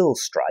a heel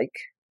strike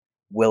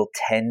will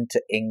tend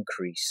to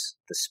increase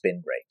the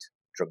spin rate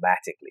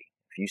dramatically.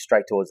 If you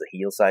strike towards the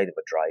heel side of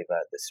a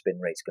driver, the spin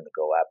rate's going to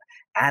go up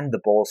and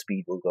the ball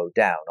speed will go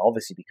down,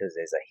 obviously because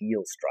there's a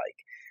heel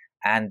strike.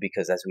 And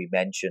because, as I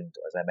mentioned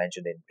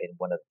in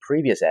one of the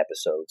previous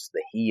episodes,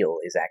 the heel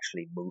is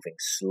actually moving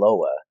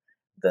slower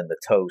than the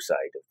toe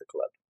side of the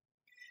club.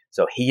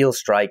 So heel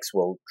strikes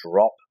will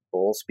drop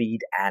ball speed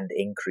and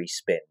increase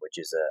spin, which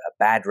is a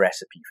bad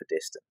recipe for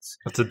distance.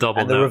 That's a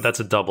double no. That's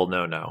a double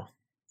no-no.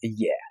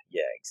 Yeah,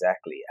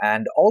 exactly.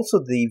 And also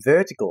the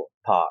vertical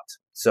part.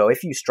 So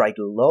if you strike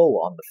low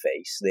on the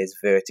face, there's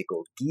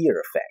vertical gear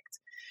effect.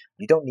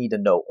 You don't need to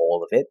know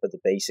all of it, but the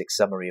basic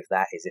summary of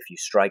that is if you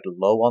strike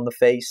low on the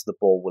face, the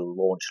ball will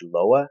launch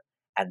lower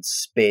and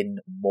spin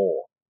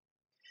more.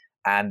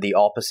 And the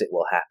opposite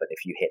will happen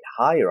if you hit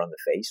higher on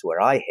the face,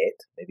 where I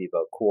hit, maybe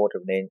about a quarter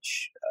of an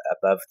inch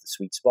above the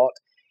sweet spot,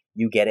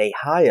 you get a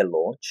higher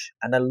launch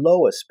and a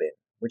lower spin,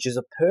 which is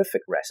a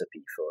perfect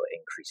recipe for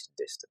increasing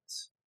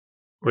distance.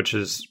 Which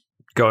is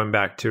going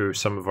back to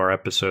some of our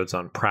episodes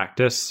on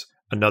practice.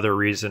 Another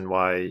reason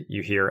why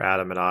you hear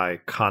Adam and I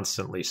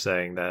constantly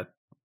saying that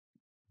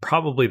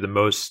probably the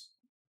most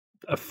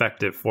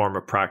effective form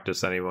of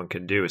practice anyone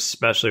can do,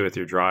 especially with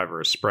your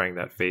driver, is spraying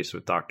that face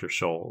with Dr.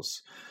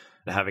 Scholl's,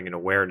 having an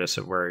awareness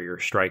of where you're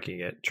striking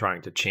it,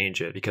 trying to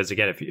change it. Because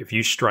again, if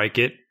you strike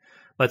it,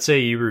 let's say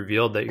you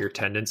revealed that your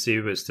tendency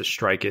was to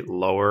strike it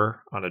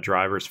lower on a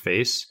driver's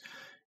face,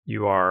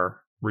 you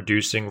are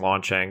reducing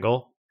launch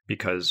angle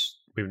because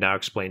we've now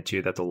explained to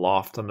you that the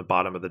loft on the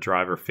bottom of the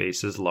driver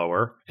face is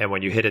lower. And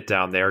when you hit it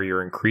down there,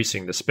 you're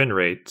increasing the spin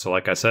rate. So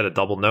like I said, a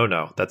double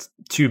no-no. That's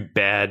two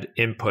bad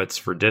inputs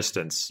for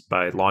distance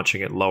by launching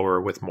it lower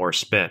with more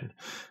spin.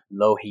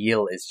 Low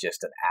heel is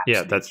just an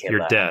absolute killer.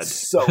 You're dead.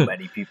 So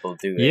many people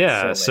do it.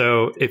 Yeah,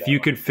 so if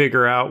you could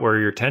figure out where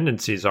your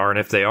tendencies are, and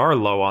if they are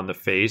low on the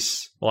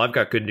face, well, I've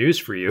got good news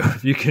for you.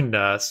 If you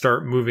can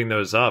start moving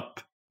those up,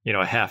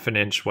 a half an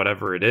inch,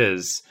 whatever it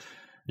is,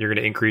 you're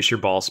going to increase your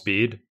ball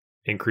speed,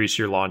 increase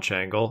your launch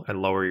angle,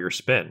 and lower your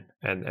spin.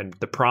 And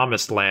the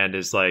promised land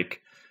is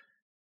like,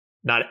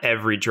 not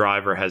every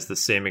driver has the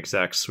same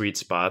exact sweet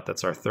spot.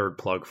 That's our third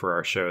plug for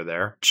our show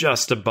there.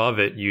 Just above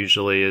it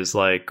usually is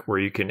like where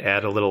you can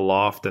add a little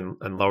loft and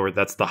lower.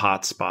 That's the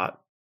hot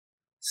spot.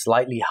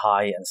 Slightly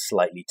high and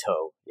slightly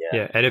toe.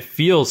 Yeah. And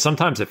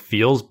sometimes it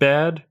feels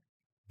bad,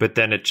 but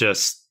then it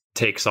just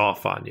takes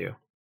off on you.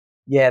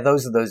 Yeah,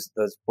 those are those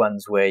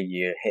ones where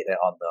you hit it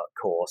on the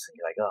course and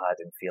you're like, oh, I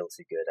didn't feel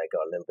too good. I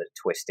got a little bit of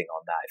twisting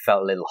on that. It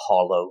felt a little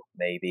hollow,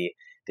 maybe.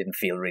 Didn't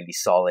feel really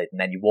solid. And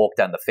then you walk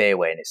down the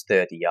fairway and it's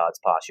 30 yards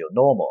past your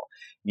normal.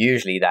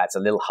 Usually that's a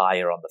little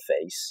higher on the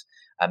face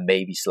and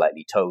maybe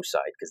slightly toe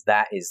side, because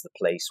that is the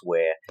place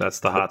where that's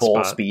the hot ball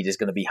spot. speed is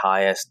going to be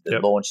highest, the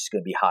launch is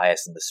going to be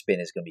highest, and the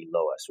spin is going to be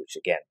lowest, which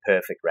again,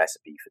 perfect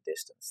recipe for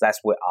distance. That's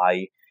where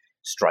I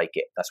strike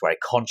it. That's where I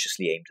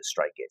consciously aim to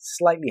strike it.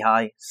 Slightly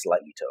high,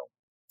 slightly toe.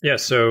 Yeah.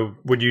 So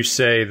would you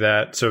say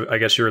that, so I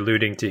guess you're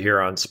alluding to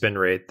here on spin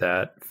rate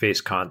that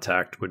face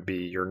contact would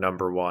be your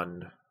number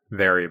one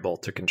variable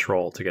to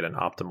control to get an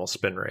optimal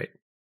spin rate?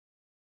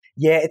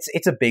 Yeah,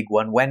 it's a big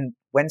one. When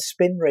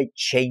spin rate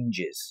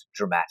changes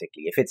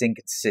dramatically, if it's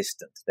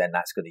inconsistent, then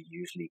that's going to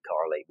usually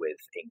correlate with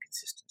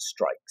inconsistent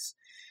strikes.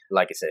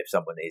 Like I said, if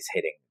someone is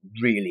hitting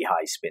really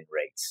high spin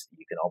rates,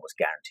 you can almost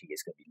guarantee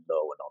it's going to be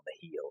low and on the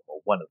heel,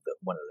 or one of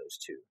those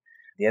two.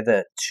 The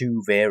other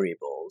two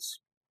variables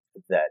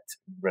that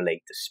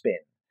relate to spin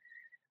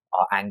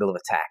are angle of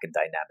attack and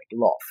dynamic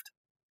loft.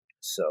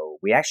 So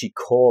we actually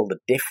call the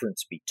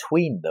difference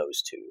between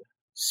those two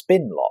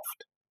spin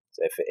loft.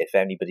 So if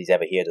anybody's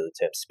ever heard of the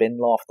term spin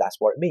loft, that's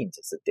what it means.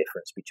 It's the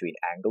difference between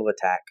angle of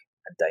attack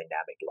and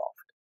dynamic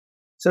loft.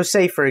 So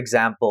say, for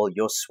example,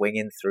 you're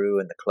swinging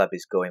through and the club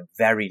is going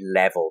very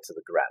level to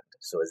the ground,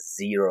 so a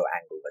zero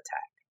angle of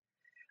attack,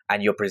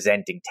 and you're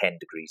presenting 10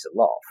 degrees of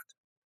loft.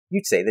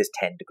 You'd say there's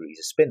 10 degrees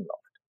of spin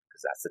loft,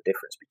 because that's the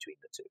difference between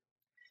the two.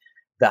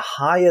 The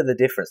higher the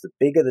difference, the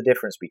bigger the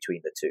difference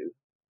between the two,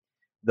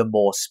 the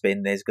more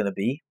spin there's going to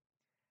be.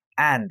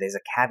 And there's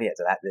a caveat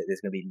to that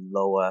there's going to be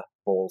lower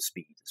ball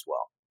speed as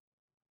well.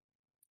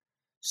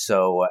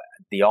 So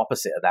the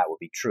opposite of that would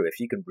be true. If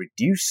you can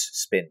reduce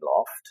spin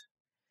loft,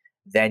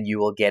 then you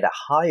will get a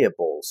higher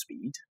ball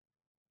speed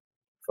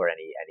for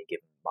any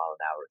given mile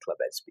an hour club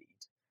head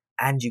speed.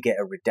 And you get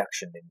a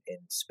reduction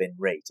in spin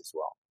rate as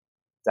well.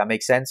 Does that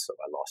make sense? Or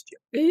have I lost you?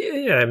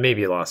 Yeah,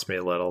 maybe you lost me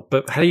a little.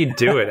 But how do you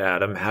do it,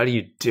 Adam? How do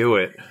you do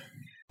it?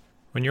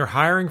 When you're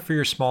hiring for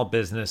your small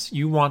business,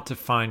 you want to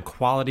find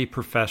quality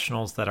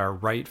professionals that are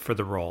right for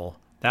the role.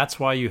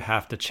 That's why you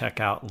have to check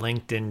out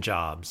LinkedIn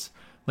Jobs.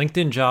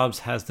 LinkedIn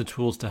Jobs has the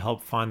tools to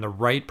help find the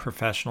right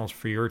professionals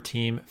for your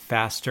team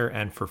faster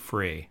and for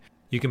free.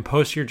 You can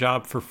post your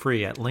job for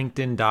free at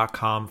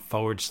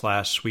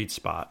linkedin.com/sweet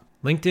spot.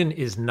 LinkedIn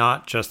is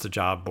not just a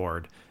job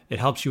board. It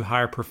helps you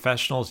hire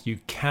professionals you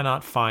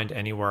cannot find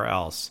anywhere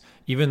else,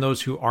 even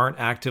those who aren't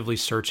actively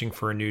searching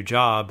for a new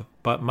job,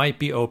 but might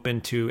be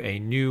open to a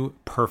new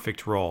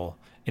perfect role.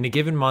 In a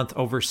given month,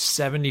 over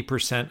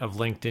 70% of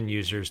LinkedIn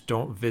users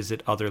don't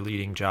visit other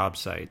leading job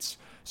sites.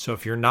 So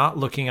if you're not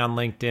looking on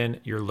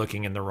LinkedIn, you're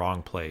looking in the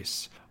wrong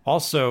place.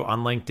 Also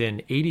on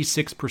LinkedIn,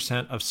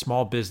 86% of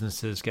small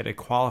businesses get a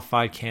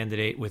qualified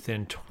candidate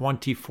within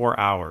 24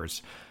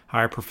 hours.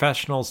 Hire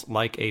professionals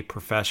like a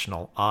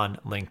professional on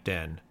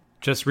LinkedIn.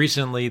 Just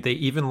recently, they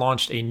even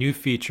launched a new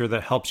feature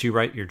that helps you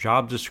write your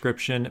job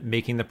description,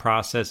 making the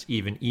process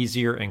even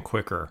easier and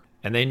quicker.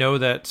 And they know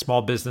that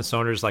small business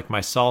owners like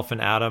myself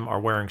and Adam are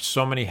wearing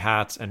so many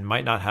hats and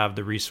might not have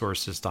the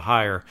resources to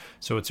hire,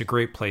 so it's a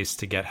great place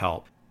to get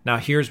help. Now,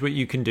 here's what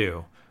you can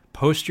do.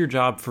 Post your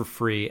job for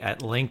free at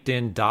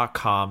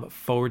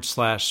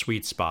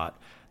linkedin.com/sweet spot.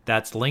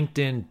 That's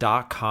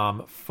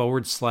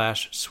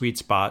linkedin.com/sweet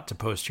spot to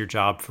post your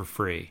job for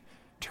free.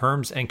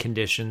 Terms and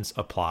conditions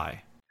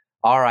apply.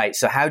 All right,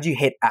 so how do you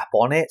hit app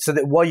on it? So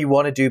that what you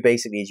want to do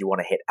basically is you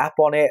want to hit app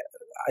on it.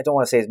 I don't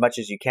want to say as much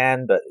as you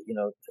can, but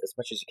as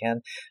much as you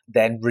can.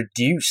 Then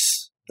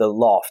reduce the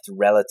loft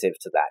relative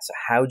to that. So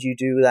how do you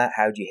do that?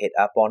 How do you hit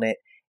up on it?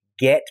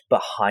 Get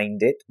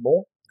behind it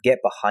more.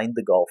 Get behind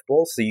the golf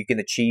ball. So you can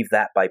achieve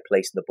that by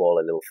placing the ball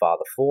a little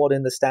farther forward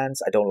in the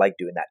stance. I don't like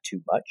doing that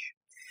too much.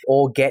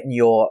 Or getting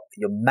your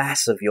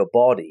mass of your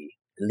body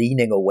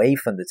leaning away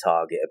from the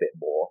target a bit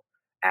more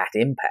at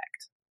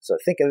impact. So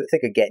think of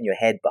getting your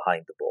head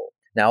behind the ball.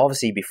 Now,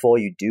 obviously, before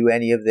you do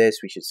any of this,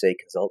 we should say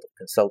consult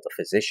a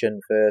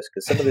physician first,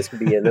 because some of this can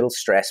be a little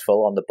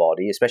stressful on the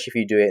body, especially if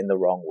you do it in the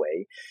wrong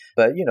way.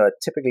 But,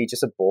 typically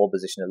just a ball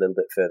position a little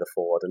bit further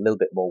forward, a little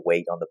bit more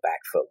weight on the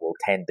back foot will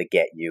tend to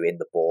get you in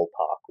the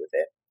ballpark with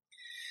it.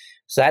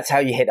 So that's how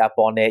you hit up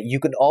on it. You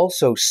can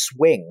also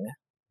swing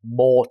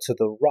more to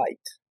the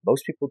right.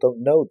 Most people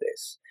don't know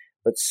this,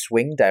 but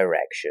swing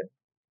direction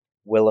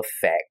will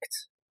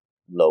affect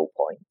low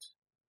point,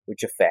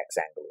 which affects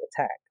angle of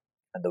attack.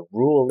 And the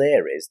rule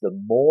there is the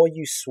more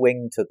you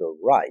swing to the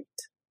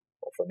right,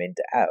 or from in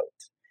to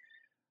out,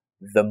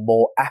 the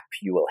more up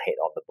you will hit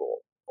on the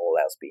ball, all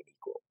else being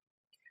equal.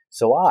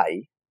 So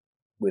I,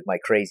 with my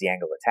crazy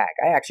angle of attack,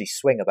 I actually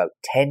swing about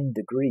 10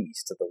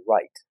 degrees to the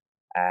right.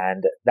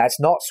 And that's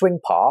not swing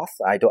path.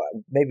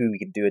 Maybe we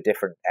can do a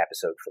different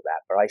episode for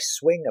that. But I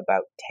swing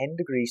about 10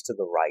 degrees to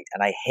the right,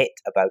 and I hit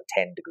about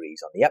 10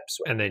 degrees on the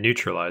upswing. And they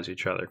neutralize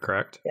each other,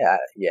 correct? Yeah.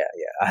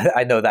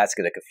 I know that's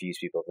going to confuse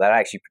people. That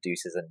actually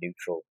produces a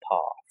neutral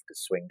path, because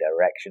swing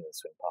direction and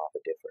swing path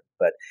are different.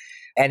 But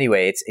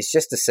anyway, it's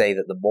just to say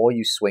that the more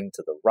you swing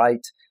to the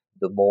right,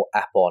 the more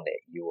up on it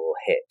you will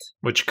hit.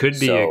 Which could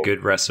be a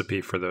good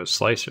recipe for those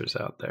slicers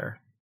out there.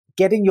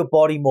 Getting your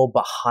body more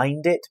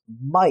behind it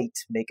might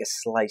make a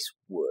slice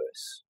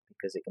worse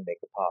because it can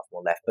make the path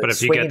more left. But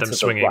if you get them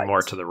swinging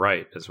more to the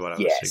right is what I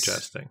was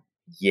suggesting.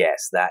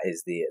 Yes, that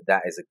is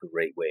a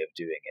great way of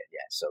doing it.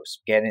 Yeah, so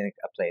getting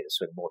a player to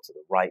swing more to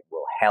the right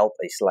will help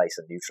a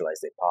slicer neutralize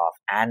their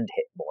path and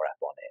hit more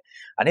up on it.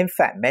 And in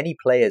fact, many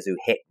players who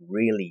hit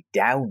really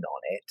down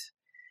on it,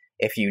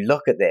 if you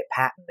look at their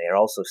pattern, they're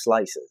also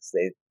slicers.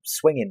 They're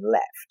swinging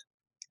left,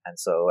 and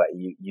so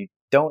you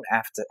don't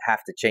have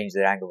to change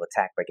their angle of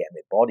attack by getting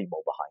their body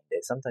more behind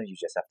it. Sometimes you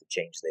just have to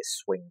change their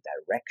swing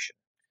direction.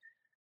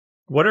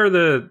 What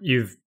are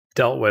you've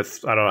dealt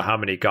with, I don't know how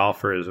many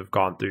golfers have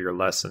gone through your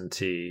lesson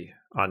tee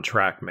on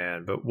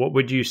TrackMan, but what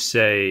would you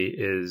say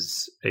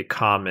is a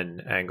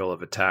common angle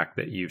of attack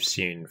that you've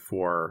seen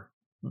for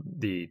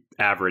the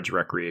average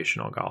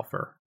recreational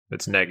golfer?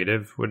 It's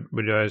negative,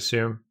 would I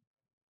assume?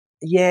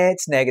 Yeah,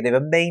 it's negative,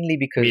 and mainly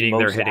because meaning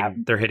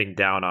they're hitting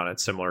down on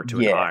it, similar to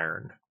an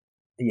iron.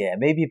 Yeah,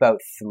 maybe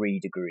about 3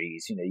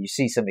 degrees. You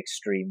see some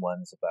extreme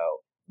ones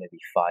about maybe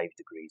 5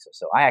 degrees or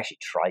so. I actually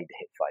tried to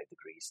hit 5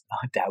 degrees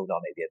down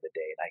on it the other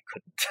day, and I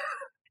couldn't.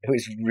 It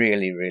was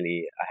really,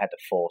 really, I had to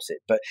force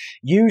it. But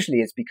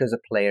usually it's because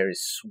a player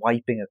is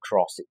swiping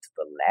across it to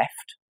the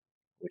left,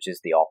 which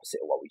is the opposite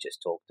of what we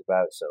just talked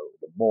about. So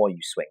the more you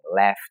swing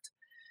left,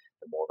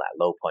 the more that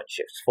low point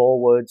shifts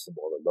forwards. The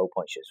more the low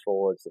point shifts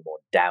forwards, the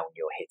more down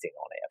you're hitting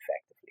on it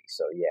effectively.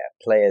 So yeah,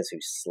 players who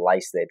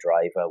slice their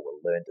driver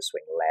will learn to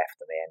swing left,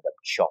 and they end up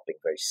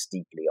chopping very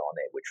steeply on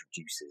it, which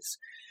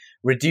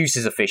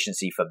reduces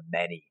efficiency for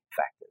many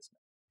factors.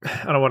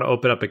 I don't want to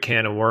open up a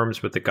can of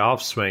worms with the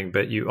golf swing,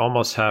 but you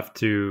almost have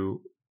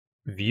to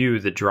view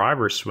the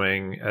driver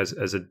swing as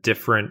a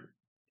different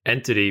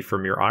entity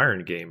from your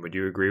iron game. Would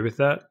you agree with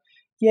that?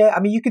 Yeah,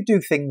 I mean, you could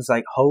do things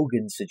like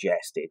Hogan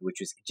suggested,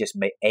 which is just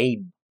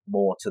aim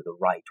more to the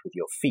right with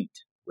your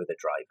feet with a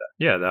driver.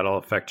 Yeah, that'll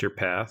affect your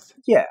path.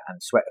 Yeah,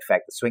 and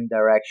affect the swing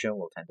direction,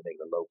 will tend to make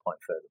the low point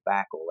further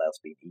back, all else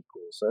being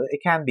equal. So it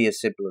can be as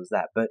simple as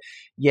that. But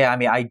yeah, I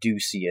mean, I do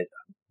see it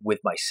with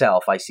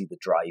myself. I see the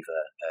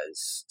driver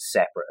as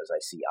separate as I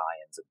see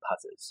irons and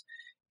putters.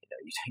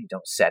 You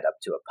don't set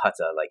up to a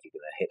putter like you're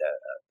going to hit a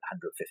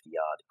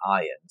 150-yard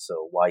iron.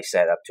 So why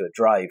set up to a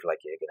drive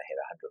like you're going to hit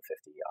a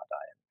 150-yard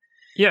iron?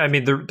 Yeah, I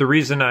mean, the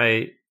reason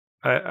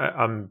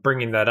I'm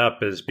bringing that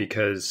up is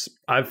because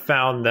I've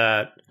found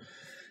that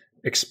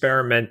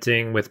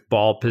experimenting with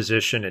ball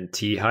position and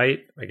tee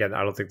height, again,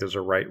 I don't think there's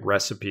a right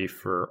recipe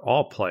for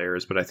all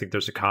players, but I think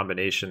there's a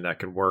combination that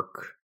can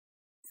work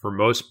for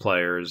most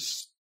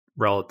players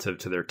relative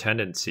to their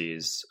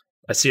tendencies.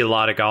 I see a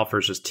lot of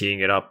golfers just teeing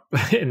it up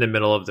in the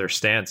middle of their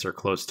stance or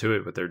close to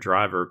it with their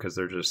driver because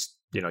they're just,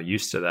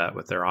 used to that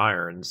with their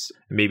irons,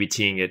 maybe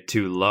teeing it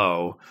too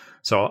low.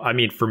 So, I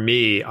mean, for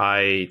me,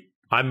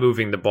 I'm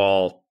moving the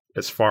ball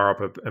as far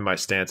up in my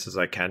stance as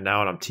I can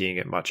now, and I'm teeing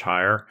it much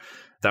higher.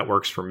 That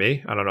works for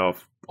me. I don't know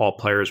if all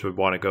players would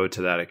want to go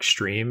to that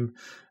extreme,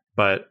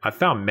 but I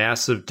found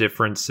massive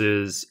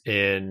differences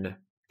in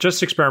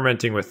just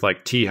experimenting with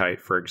like tee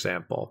height, for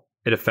example.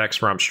 It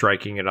affects where I'm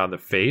striking it on the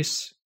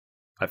face.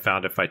 I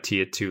found if I tee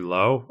it too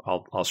low,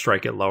 I'll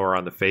strike it lower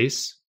on the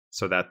face.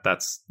 So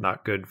that's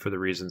not good for the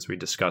reasons we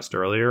discussed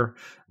earlier.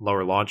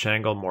 Lower launch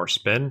angle, more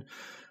spin.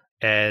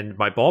 And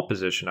my ball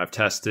position, I've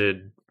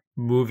tested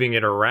moving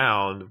it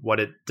around, what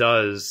it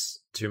does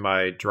to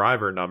my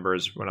driver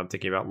numbers when I'm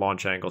thinking about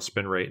launch angle,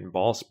 spin rate, and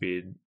ball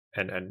speed.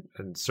 And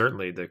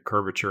certainly the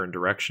curvature and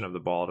direction of the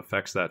ball, it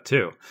affects that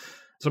too.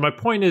 So my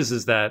point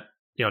is that,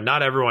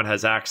 not everyone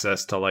has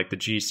access to like the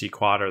GC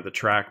Quad or the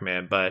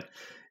TrackMan, but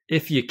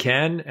if you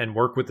can and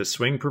work with a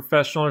swing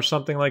professional or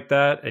something like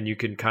that, and you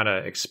can kind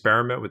of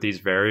experiment with these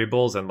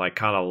variables and like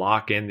kind of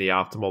lock in the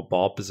optimal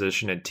ball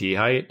position and tee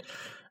height,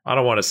 I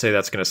don't want to say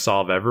that's going to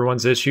solve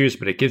everyone's issues,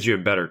 but it gives you a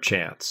better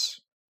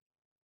chance.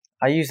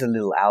 I use a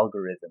little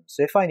algorithm.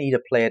 So if I need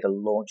a player to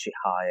launch it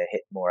higher,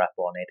 hit more up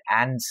on it,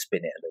 and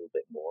spin it a little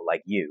bit more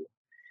like you,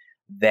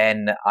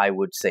 then I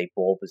would say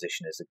ball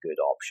position is a good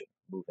option,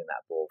 moving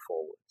that ball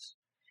forwards.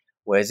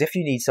 Whereas if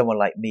you need someone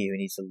like me who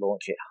needs to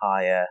launch it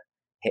higher,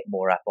 hit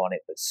more up on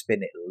it, but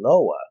spin it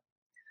lower,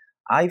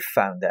 I've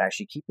found that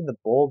actually keeping the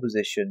ball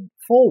position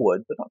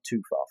forward, but not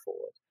too far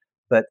forward,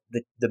 but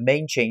the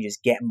main change is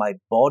getting my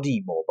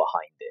body more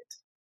behind it,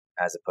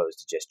 as opposed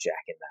to just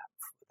jacking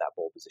that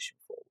ball position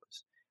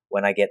forwards.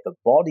 When I get the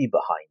body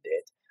behind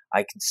it,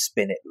 I can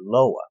spin it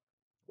lower,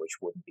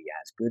 which wouldn't be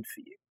as good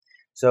for you.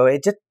 So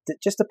it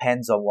just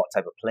depends on what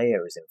type of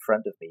player is in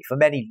front of me. For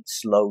many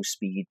slow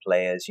speed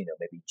players,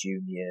 maybe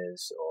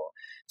juniors or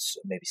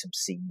maybe some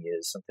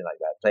seniors, something like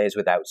that, players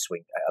without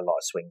a lot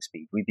of swing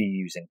speed, we'd be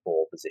using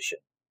ball position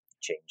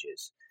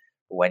changes.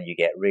 But when you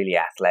get really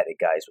athletic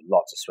guys with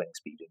lots of swing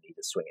speed who need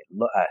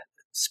to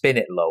spin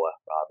it lower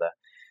rather,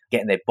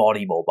 getting their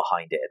body more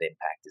behind it at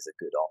impact is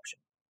a good option.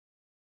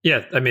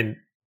 Yeah, I mean,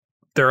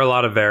 there are a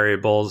lot of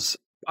variables.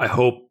 I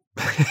hope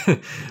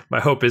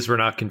my hope is we're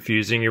not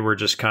confusing you. We're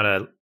just kind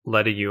of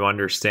letting you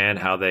understand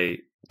how they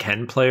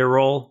can play a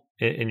role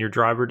in your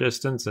driver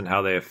distance and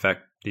how they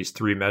affect these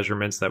three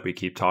measurements that we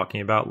keep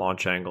talking about: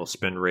 launch angle,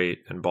 spin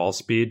rate, and ball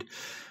speed.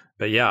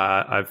 But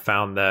yeah, I've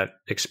found that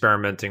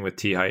experimenting with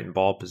tee height and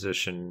ball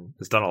position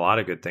has done a lot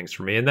of good things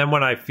for me. And then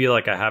when I feel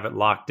like I have it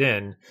locked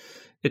in,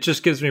 it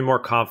just gives me more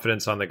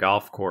confidence on the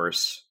golf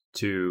course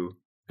to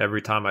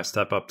every time I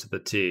step up to the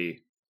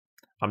tee,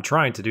 I'm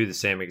trying to do the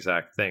same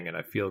exact thing and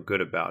I feel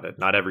good about it.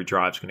 Not every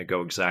drive's going to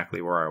go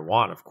exactly where I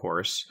want, of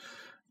course,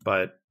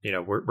 but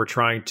we're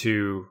trying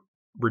to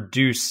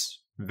reduce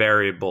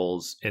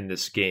variables in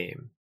this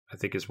game, I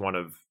think, is one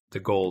of the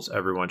goals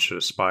everyone should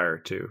aspire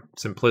to.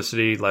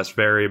 Simplicity, less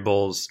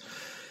variables,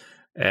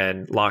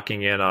 and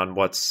locking in on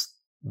what's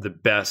the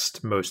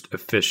best, most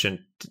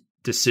efficient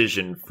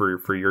decision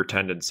for your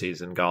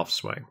tendencies in golf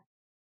swing.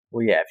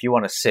 Well, yeah, if you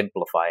want to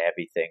simplify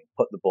everything,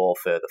 put the ball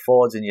further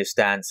forwards in your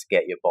stance,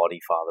 get your body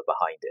farther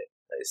behind it.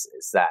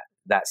 It's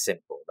that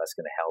simple. That's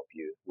going to help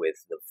you with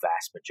the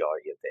vast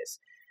majority of this.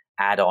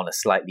 Add on a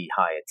slightly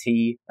higher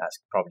tee. That's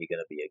probably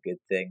going to be a good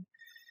thing.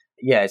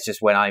 Yeah, it's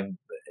just when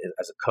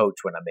as a coach,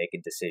 when I'm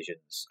making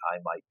decisions, I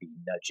might be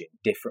nudging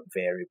different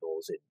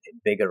variables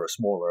in bigger or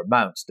smaller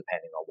amounts,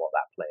 depending on what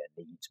that player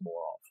needs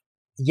more of.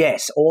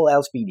 Yes, all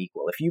else being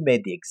equal, if you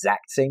made the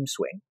exact same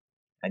swing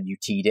and you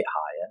teed it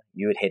higher,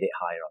 you would hit it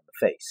higher on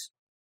the face.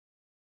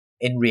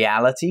 In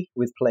reality,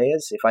 with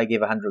players, if I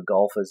give 100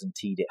 golfers and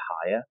teed it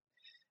higher,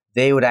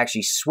 they would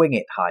actually swing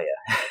it higher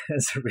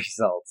as a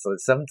result. So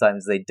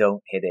sometimes they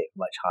don't hit it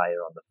much higher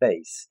on the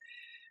face.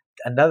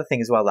 Another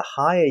thing as well, the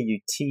higher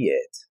you tee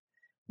it,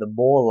 the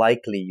more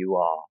likely you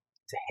are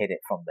to hit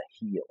it from the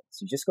heel.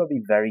 So you just got to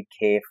be very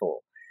careful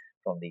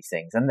from these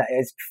things. And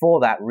it's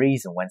for that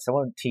reason, when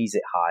someone tees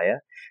it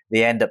higher,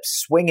 they end up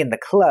swinging the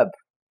club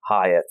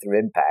higher through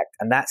impact,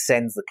 and that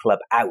sends the club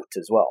out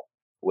as well,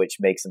 which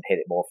makes them hit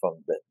it more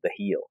from the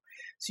heel.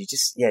 So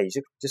you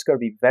just got to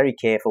be very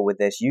careful with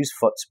this. Use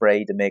foot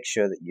spray to make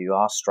sure that you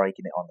are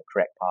striking it on the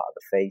correct part of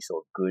the face,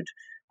 or good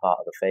part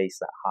of the face.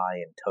 That high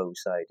and toe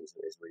side is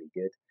really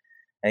good.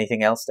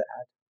 Anything else to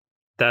add?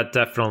 That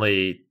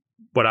definitely,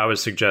 what I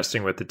was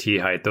suggesting with the tee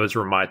height, those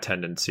were my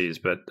tendencies,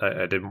 but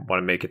I didn't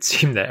want to make it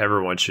seem that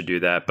everyone should do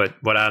that. But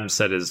what Adam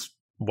said is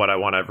what I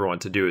want everyone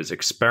to do is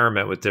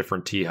experiment with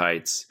different tee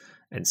heights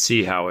and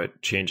see how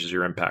it changes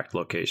your impact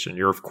location.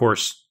 You're, of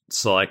course,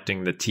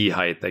 selecting the tee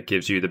height that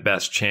gives you the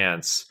best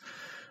chance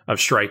of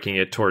striking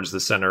it towards the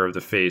center of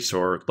the face,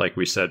 or like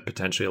we said,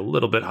 potentially a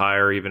little bit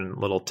higher, even a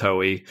little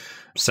toey.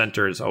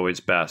 Center is always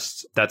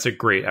best. That's a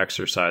great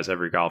exercise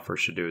every golfer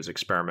should do, is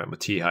experiment with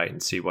tee height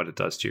and see what it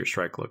does to your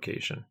strike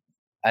location.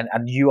 And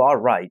you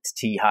are right,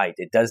 tee height,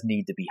 it does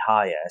need to be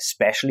higher,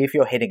 especially if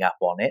you're hitting up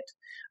on it,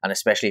 and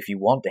especially if you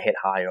want to hit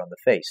higher on the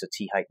face. So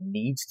tee height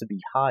needs to be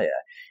higher.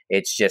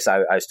 It's just, I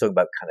was talking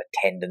about kind of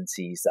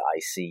tendencies that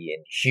I see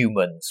in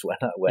humans when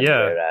we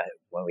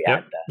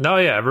add that. No,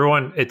 yeah,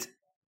 everyone,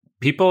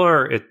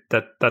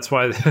 that's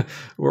why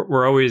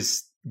we're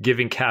always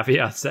giving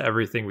caveats to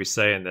everything we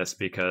say in this,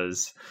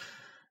 because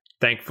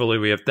thankfully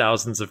we have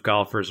thousands of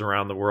golfers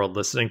around the world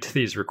listening to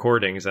these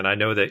recordings, and I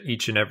know that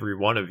each and every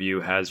one of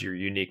you has your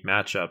unique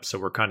matchup. So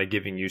we're kind of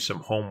giving you some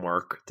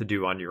homework to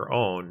do on your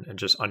own and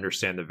just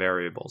understand the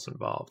variables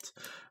involved.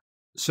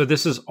 So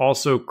this is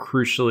also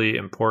crucially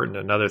important.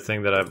 Another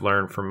thing that I've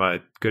learned from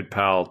my good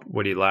pal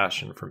Woody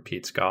Lashin from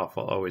Pete's Golf,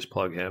 I'll always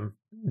plug him.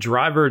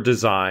 Driver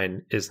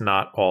design is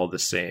not all the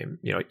same.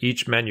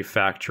 Each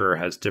manufacturer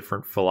has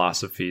different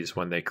philosophies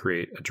when they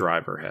create a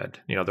driver head.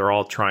 They're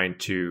all trying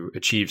to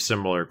achieve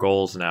similar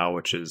goals now,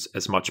 which is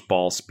as much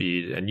ball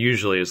speed and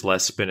usually as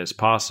less spin as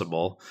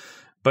possible.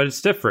 But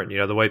it's different.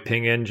 The way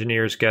Ping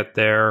engineers get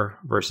there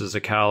versus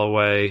a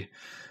Callaway,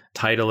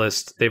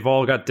 Titleist, they've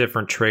all got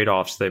different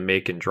trade-offs they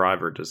make in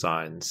driver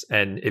designs.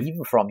 And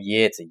even from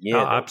year to year,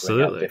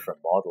 absolutely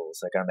different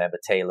models. Like I remember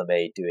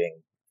TaylorMade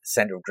doing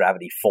center of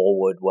gravity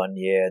forward one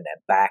year and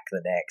then back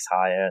the next,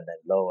 higher and then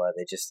lower.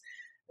 They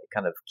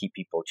kind of keep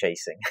people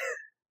chasing.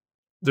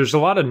 There's a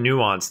lot of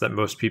nuance that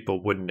most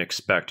people wouldn't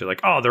expect. You're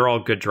like, oh, they're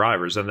all good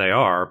drivers, and they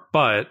are.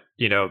 But,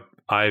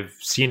 I've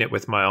seen it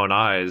with my own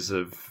eyes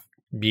of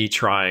me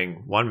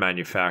trying one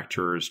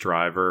manufacturer's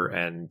driver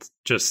and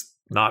just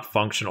not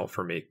functional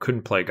for me.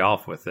 Couldn't play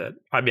golf with it.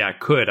 I mean,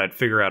 I'd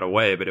figure out a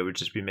way, but it would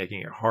just be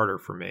making it harder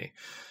for me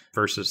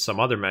versus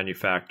some other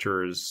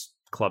manufacturers'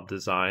 club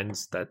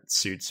designs that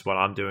suits what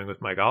I'm doing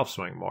with my golf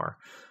swing more.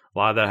 A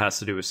lot of that has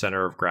to do with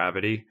center of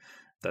gravity.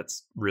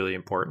 That's really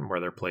important where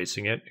they're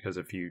placing it, because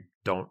if you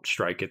don't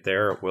strike it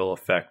there, it will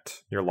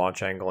affect your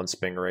launch angle and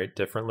spin rate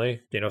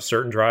differently.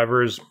 Certain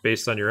drivers,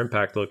 based on your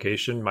impact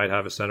location, might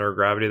have a center of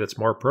gravity that's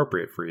more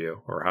appropriate for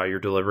you, or how you're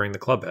delivering the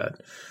club head.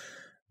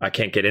 I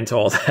can't get into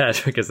all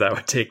that because that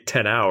would take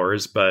 10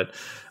 hours, but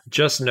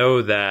just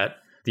know that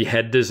the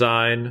head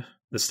design,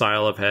 the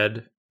style of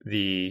head,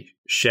 the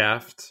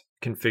shaft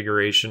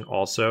configuration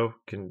also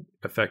can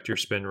affect your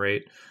spin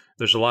rate.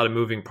 There's a lot of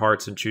moving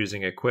parts in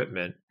choosing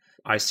equipment.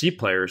 I see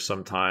players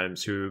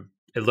sometimes who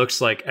it looks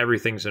like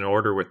everything's in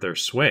order with their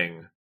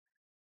swing,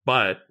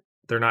 but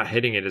they're not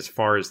hitting it as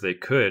far as they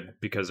could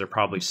because they're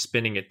probably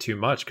spinning it too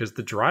much because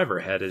the driver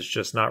head is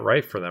just not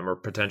right for them, or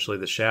potentially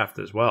the shaft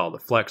as well. The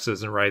flex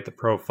isn't right, the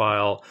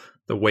profile,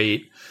 the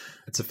weight.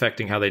 It's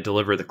affecting how they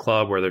deliver the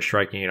club, where they're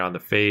striking it on the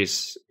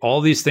face.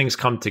 All these things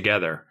come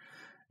together.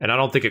 And I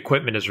don't think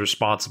equipment is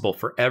responsible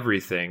for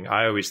everything.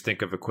 I always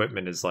think of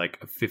equipment as like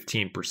a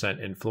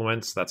 15%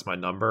 influence. That's my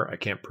number. I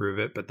can't prove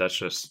it, but that's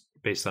just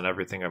based on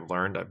everything I've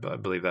learned. I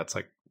believe that's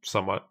like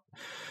somewhat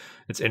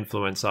its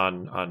influence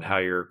on how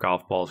your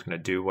golf ball is going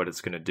to do what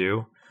it's going to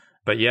do.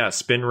 But yeah,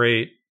 spin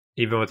rate,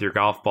 even with your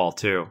golf ball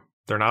too,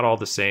 they're not all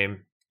the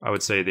same. I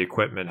would say the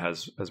equipment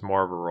has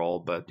more of a role.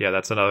 But yeah,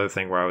 that's another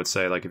thing where I would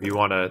say, like, if you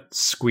want to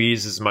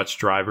squeeze as much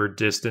driver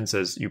distance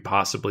as you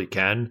possibly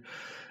can,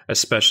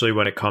 especially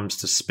when it comes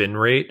to spin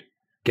rate,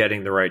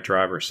 getting the right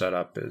driver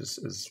setup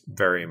is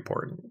very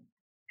important.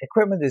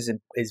 Equipment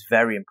is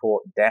very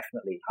important,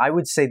 definitely. I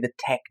would say the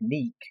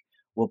technique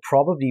will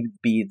probably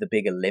be the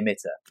bigger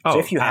limiter. So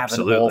if you have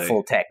absolutely. an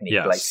awful technique,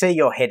 Yes. like say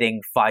you're hitting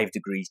 5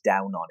 degrees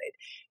down on it,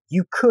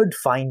 you could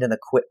find an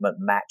equipment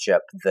matchup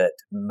that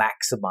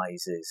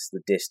maximizes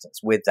the distance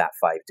with that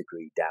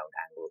 5-degree down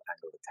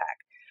angle attack.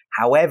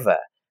 However,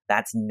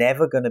 that's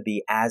never going to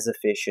be as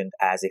efficient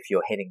as if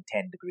you're hitting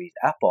 10 degrees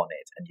up on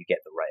it and you get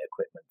the right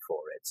equipment for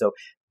it. So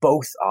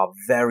both are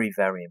very,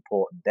 very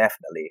important,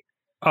 definitely.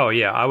 Oh,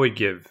 yeah, I would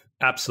give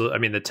absolutely. I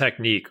mean, the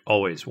technique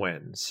always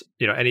wins.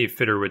 You know, any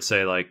fitter would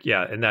say, like,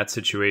 yeah, in that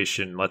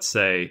situation, let's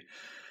say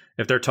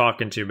if they're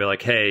talking to you, be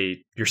like,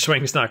 hey, your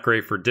swing's not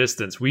great for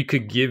distance, we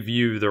could give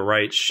you the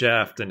right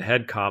shaft and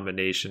head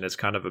combination as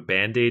kind of a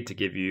Band-Aid to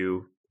give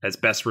you as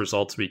best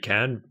results we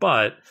can.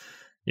 But,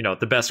 you know,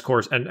 the best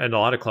course, and a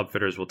lot of club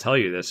fitters will tell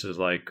you this, is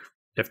like,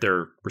 if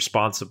they're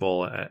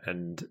responsible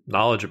and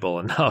knowledgeable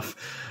enough,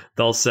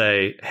 they'll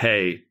say,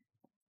 hey,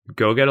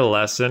 go get a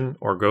lesson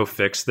or go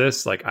fix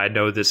this. Like, I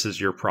know this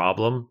is your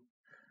problem.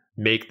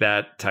 Make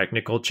that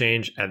technical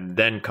change and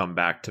then come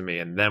back to me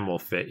and then we'll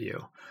fit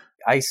you.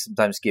 I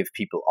sometimes give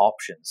people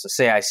options. So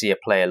say I see a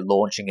player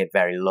launching it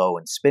very low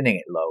and spinning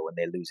it low and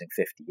they're losing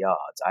 50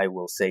 yards. I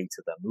will say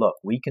to them, look,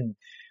 we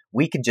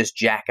can just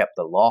jack up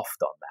the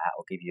loft on that.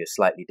 I'll give you a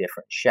slightly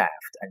different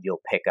shaft and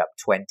you'll pick up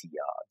 20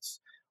 yards.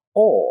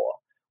 Or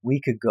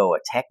we could go a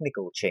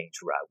technical change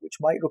route, which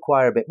might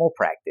require a bit more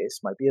practice,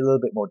 might be a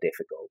little bit more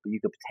difficult, but you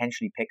could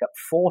potentially pick up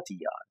 40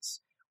 yards.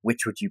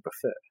 Which would you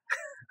prefer?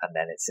 And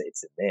then it's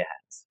in their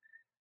hands.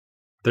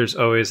 There's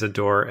always a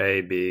door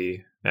A,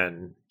 B,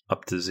 and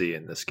up to Z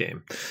in this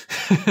game.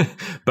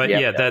 But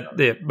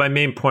my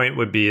main point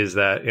would be is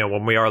that, you know,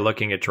 when we are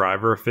looking at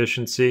driver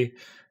efficiency,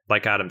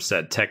 like Adam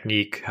said,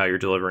 technique, how you're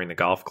delivering the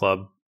golf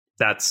club,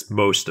 that's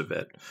most of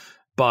it.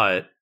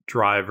 But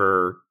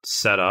driver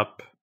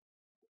setup,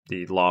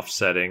 the loft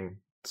setting,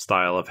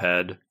 style of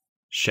head,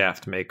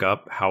 shaft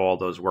makeup, how all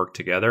those work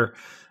together,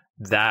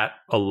 that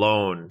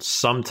alone,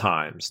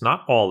 sometimes,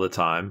 not all the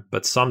time,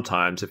 but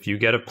sometimes, if you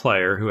get a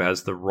player who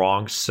has the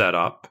wrong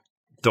setup,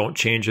 don't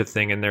change a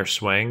thing in their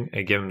swing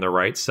and give them the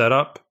right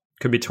setup,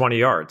 could be 20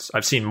 yards.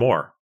 I've seen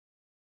more.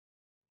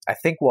 I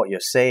think what you're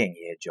saying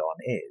here, John,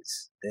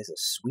 is there's a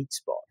sweet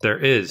spot. There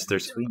is.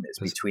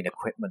 Between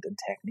equipment and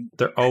technique.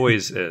 There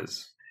always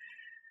is.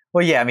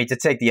 Well, yeah, I mean, to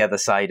take the other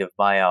side of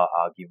my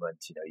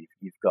argument, you know,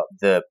 you've got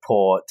the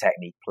poor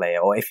technique player,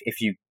 or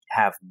if you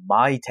have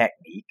my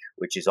technique,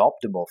 which is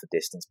optimal for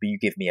distance, but you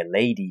give me a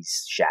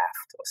lady's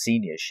shaft or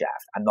senior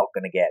shaft, I'm not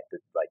going to get the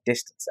right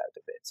distance out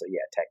of it. So yeah,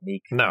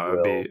 technique.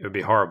 No, it would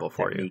be horrible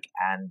for you. Technique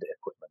and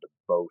equipment are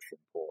both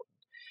important.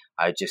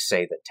 I just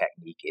say that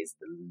technique is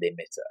the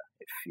limiter.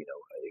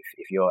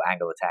 If your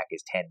angle attack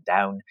is 10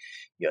 down,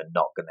 you're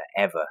not going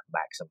to ever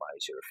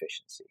maximize your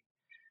efficiency.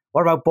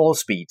 What about ball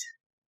speed?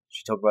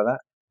 Should we talk about that?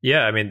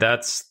 Yeah, I mean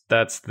that's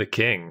the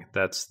king.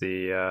 That's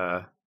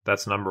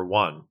number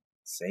one.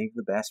 Save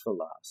the best for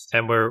last.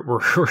 And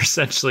we're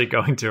essentially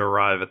going to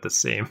arrive at the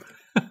same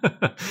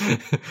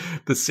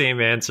the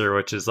same answer,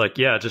 which is like,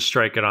 yeah, just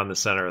strike it on the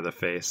center of the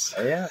face.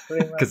 Yeah,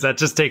 pretty much. Because that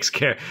just takes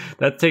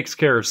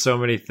care of so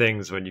many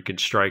things when you can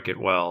strike it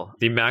well.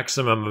 The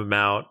maximum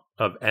amount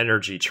of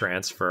energy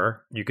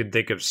transfer, you can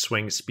think of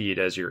swing speed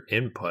as your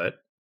input.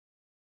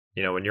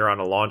 You know, when you're on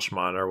a launch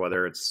monitor,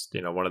 whether it's,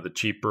 you know, one of the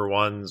cheaper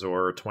ones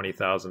or a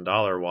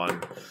 $20,000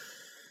 one,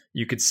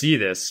 you could see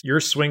this.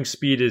 Your swing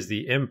speed is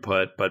the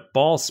input, but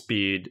ball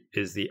speed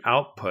is the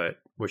output,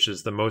 which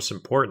is the most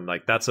important.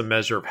 Like, that's a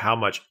measure of how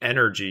much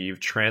energy you've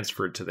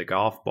transferred to the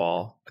golf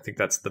ball. I think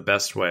that's the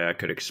best way I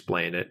could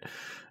explain it.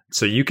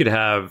 So you could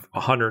have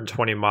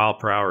 120 mile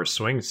per hour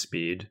swing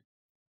speed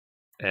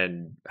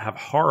and have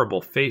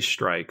horrible face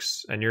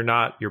strikes, and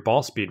your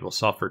ball speed will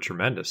suffer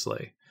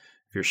tremendously.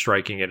 If you're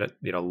striking it at,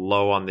 you know,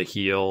 low on the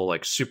heel,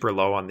 like super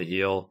low on the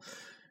heel.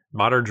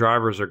 Modern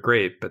drivers are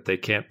great, but they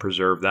can't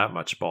preserve that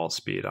much ball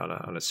speed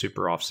on a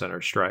super off-center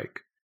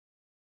strike.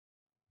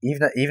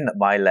 Even at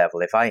my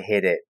level, if I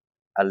hit it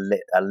a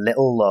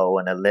little low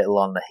and a little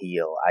on the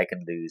heel, I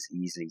can lose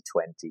easily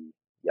 20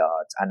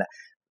 yards.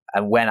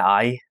 And when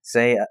I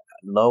say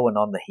low and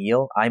on the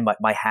heel,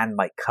 my hand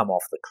might come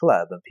off the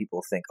club, and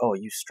people think, "Oh,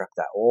 you struck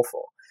that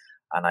awful."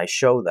 and I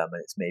show them,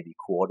 and it's maybe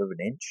quarter of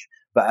an inch.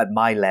 But at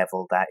my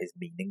level, that is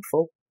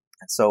meaningful.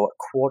 And so a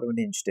quarter of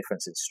an inch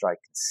difference in strike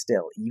can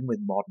still, even with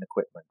modern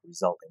equipment,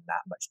 result in that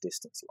much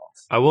distance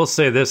loss. I will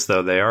say this,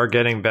 though. They are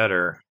getting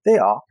better. They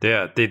are.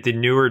 Yeah. The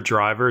newer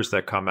drivers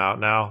that come out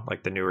now,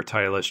 like the newer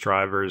Titleist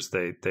drivers,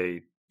 they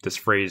this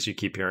phrase you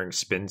keep hearing,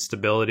 spin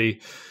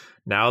stability.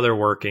 Now they're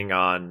working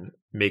on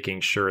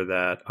making sure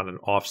that on an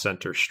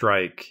off-center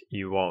strike,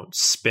 you won't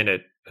spin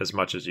it as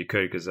much as you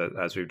could, because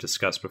as we've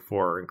discussed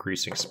before,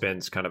 increasing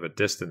spin's kind of a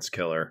distance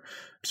killer.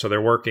 So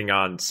they're working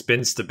on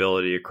spin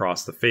stability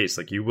across the face.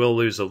 Like, you will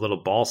lose a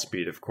little ball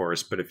speed, of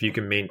course, but if you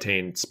can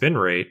maintain spin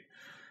rate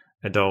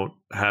and don't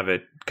have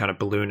it kind of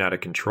balloon out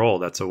of control,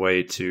 that's a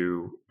way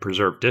to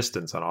preserve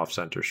distance on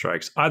off-center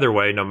strikes. Either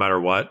way, no matter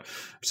what,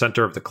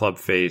 center of the club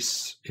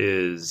face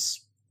is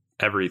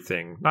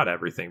everything, not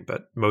everything,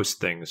 but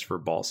most things for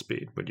ball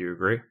speed. Would you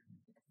agree?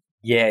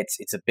 Yeah,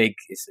 it's a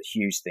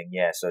huge thing.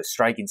 Yeah, so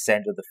striking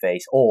center of the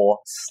face or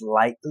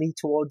slightly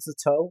towards the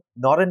toe,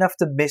 not enough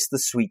to miss the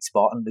sweet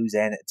spot and lose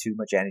too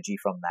much energy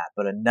from that,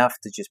 but enough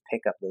to just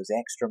pick up those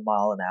extra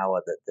mile an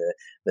hour that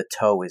the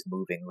toe is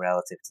moving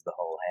relative to the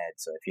whole head.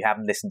 So if you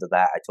haven't listened to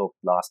that, I talked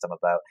last time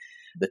about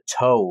the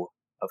toe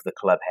of the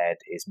club head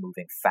is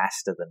moving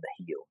faster than the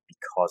heel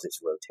because it's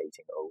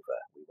rotating over.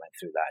 We went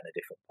through that in a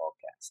different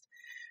podcast.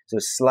 So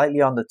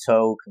slightly on the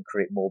toe can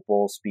create more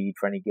ball speed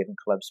for any given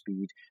club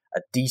speed, a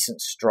decent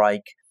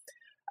strike,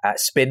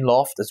 spin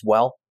loft as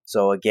well.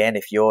 So again,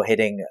 if you're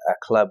hitting a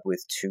club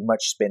with too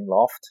much spin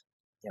loft,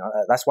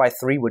 that's why a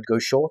 3 would go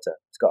shorter.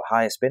 It's got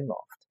higher spin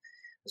loft.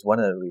 It's one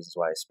of the reasons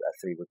why a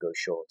 3 would go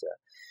shorter.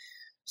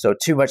 So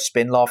too much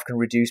spin loft can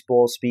reduce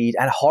ball speed,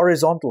 and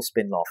horizontal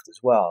spin loft as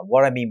well. And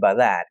what I mean by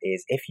that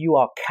is if you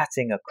are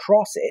cutting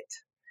across it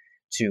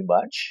too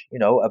much,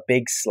 a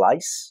big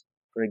slice,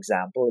 for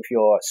example, if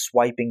you're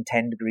swiping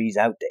 10 degrees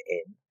out to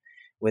in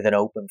with an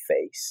open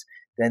face,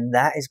 then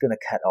that is going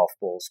to cut off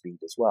ball speed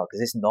as well, because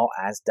it's not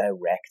as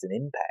direct an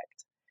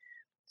impact.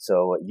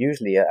 So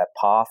usually a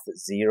path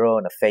that's 0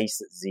 and a face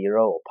that's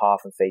 0, or path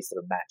and face that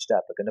are matched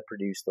up, are going to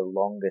produce the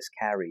longest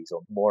carries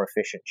or more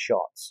efficient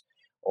shots,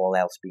 all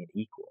else being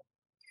equal.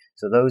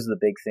 So those are the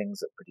big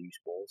things that produce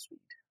ball speed.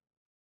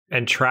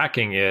 And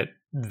tracking it,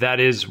 that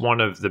is one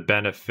of the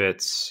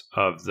benefits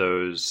of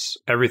those,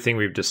 everything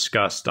we've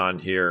discussed on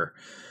here.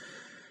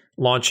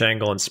 Launch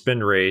angle and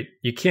spin rate,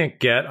 you can't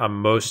get on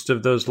most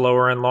of those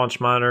lower end launch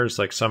monitors.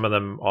 Like, some of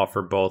them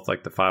offer both,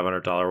 like the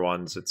 $500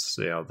 ones. It's,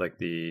 like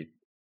the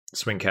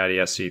Swing Caddy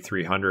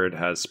SC300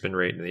 has spin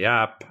rate in the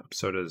app.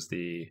 So does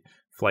the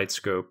Flight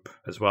Scope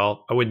as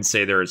well. I wouldn't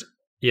say there's,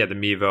 the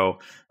Mevo.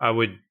 I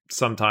would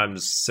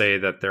sometimes say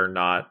that they're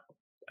not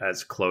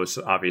as close,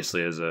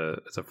 obviously, as a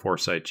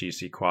Foresight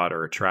GC Quad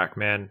or a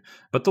TrackMan.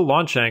 But the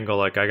launch angle,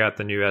 like I got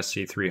the new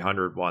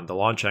SC300 one, the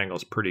launch angle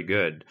is pretty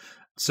good.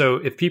 So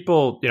if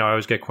people, I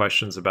always get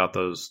questions about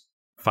those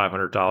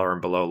 $500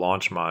 and below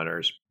launch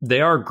monitors.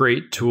 They are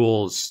great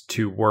tools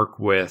to work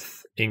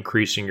with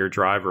increasing your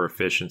driver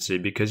efficiency,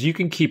 because you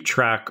can keep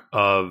track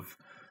of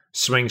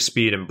swing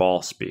speed and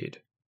ball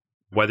speed.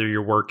 Whether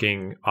you're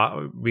working,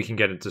 we can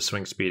get into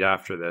swing speed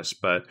after this,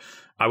 but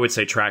I would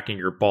say tracking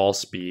your ball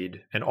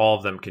speed, and all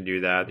of them can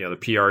do that. The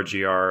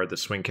PRGR, the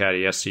Swing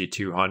Caddy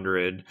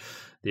SC200,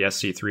 the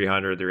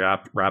SC300, the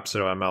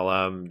Rapsodo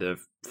MLM, the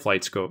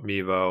Flight Scope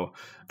Mevo,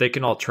 they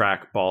can all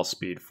track ball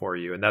speed for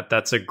you. And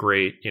that's a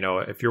great,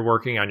 if you're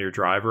working on your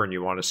driver and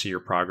you want to see your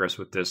progress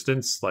with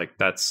distance, like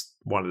that's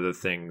one of the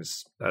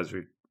things, as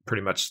we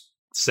pretty much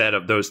said,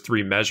 of those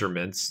 3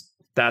 measurements,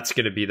 that's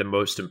going to be the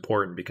most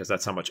important, because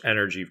that's how much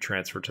energy you've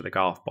transferred to the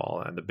golf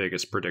ball and the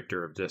biggest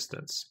predictor of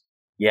distance.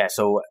 Yeah,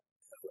 so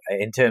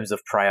in terms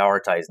of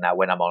prioritizing that,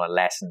 when I'm on a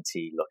lesson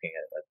tee looking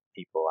at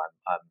people,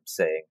 I'm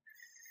saying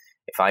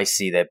if I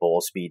see their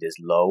ball speed is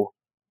low,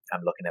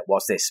 I'm looking at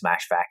what's their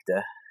smash factor.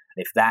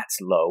 And if that's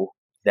low,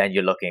 then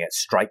you're looking at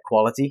strike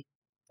quality.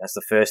 That's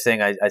the first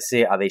thing I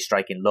see. Are they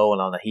striking low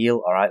and on the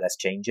heel? All right, let's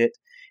change it.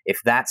 If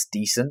that's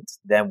decent,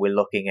 then we're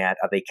looking at,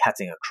 are they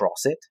cutting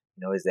across it?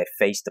 Is their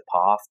face to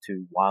path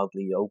too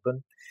wildly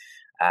open?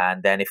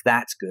 And then if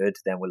that's good,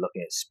 then we're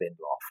looking at spin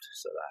loft.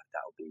 So that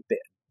will be a bit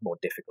more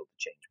difficult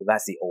to change. But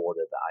that's the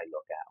order that I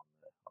look at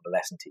on the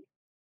lesson tee.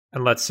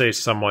 And let's say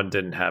someone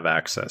didn't have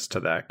access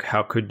to that.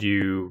 How could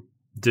you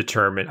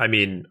determine?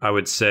 I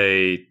would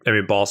say,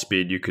 ball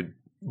speed, you could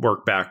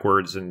work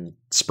backwards and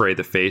spray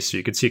the face so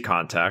you could see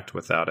contact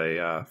without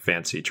a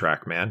fancy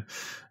TrackMan.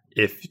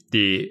 If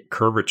the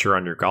curvature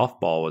on your golf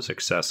ball was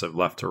excessive,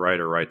 left to right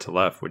or right to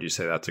left, would you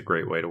say that's a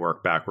great way to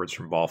work backwards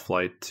from ball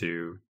flight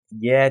to?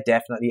 Yeah,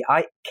 definitely.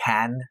 I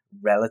can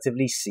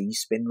relatively see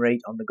spin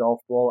rate on the golf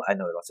ball. I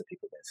know lots of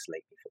people get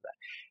slate me for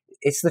that.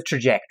 It's the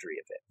trajectory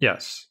of it.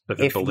 Yes.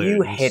 If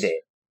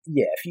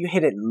you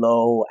hit it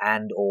low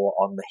and or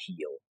on the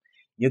heel,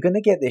 you're going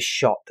to get this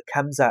shot that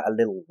comes out a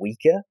little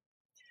weaker,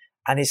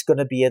 and it's going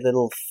to be a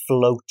little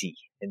floaty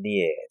in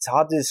the air. It's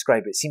hard to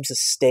describe it. It seems to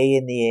stay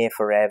in the air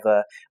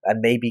forever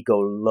and maybe go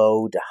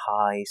low to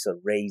high, so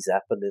raise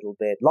up a little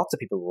bit. Lots of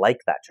people like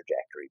that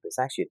trajectory, but it's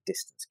actually a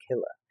distance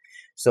killer.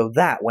 So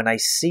that when I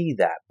see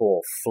that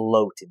ball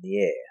float in the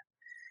air,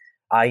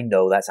 I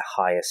know that's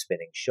a higher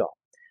spinning shot.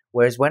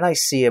 Whereas when I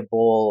see a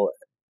ball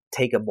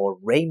take a more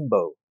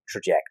rainbow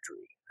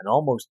trajectory and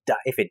almost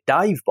if it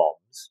dive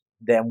bombs,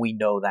 then we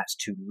know that's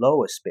too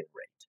low a spin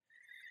rate.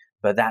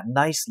 But that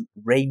nice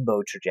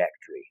rainbow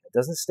trajectory, it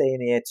doesn't stay in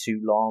the air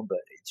too long, but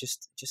it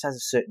just has a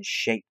certain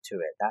shape to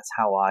it. That's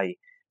how I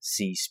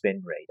see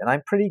spin rate. And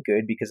I'm pretty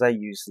good, because I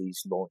use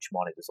these launch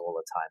monitors all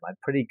the time. I'm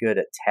pretty good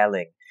at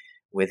telling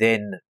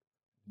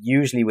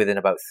usually within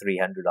about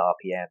 300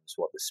 RPMs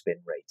what the spin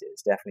rate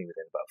is, definitely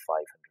within about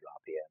 500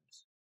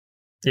 RPMs.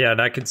 Yeah,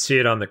 and I can see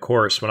it on the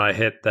course when I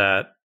hit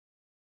that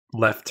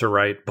left to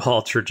right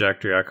ball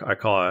trajectory. I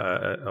call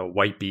it a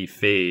white bee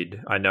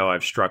fade. I know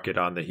I've struck it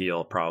on the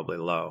heel probably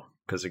low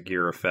because of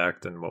gear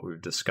effect and what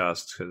we've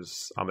discussed,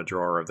 because I'm a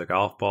drawer of the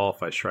golf ball.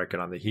 If I strike it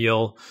on the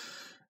heel,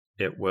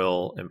 it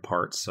will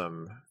impart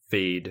some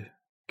fade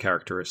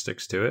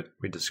characteristics to it.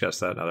 We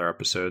discussed that in other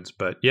episodes.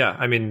 But yeah,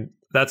 I mean,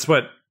 that's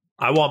what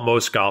I want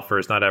most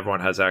golfers. Not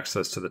everyone has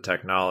access to the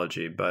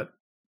technology, but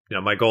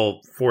my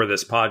goal for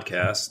this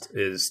podcast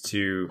is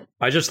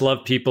I just love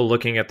people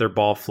looking at their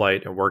ball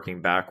flight and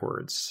working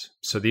backwards.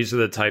 So these are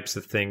the types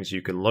of things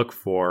you can look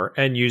for,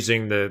 and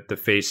using the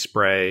face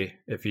spray.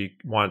 If you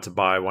wanted to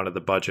buy one of the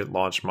budget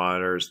launch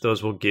monitors,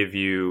 those will give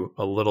you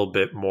a little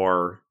bit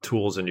more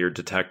tools in your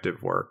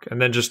detective work.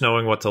 And then just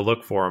knowing what to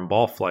look for in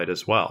ball flight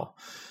as well.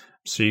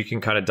 So you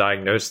can kind of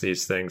diagnose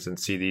these things and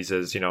see these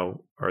as,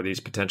 are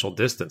these potential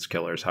distance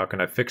killers? How can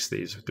I fix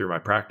these through my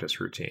practice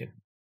routine?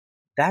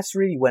 That's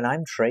really when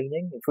I'm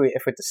training. If we're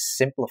to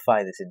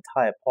simplify this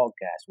entire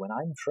podcast, when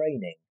I'm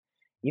training,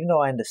 even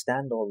though I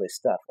understand all this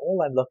stuff,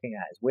 all I'm looking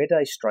at is where did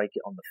I strike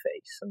it on the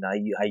face? And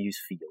I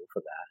use feel for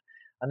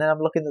that. And then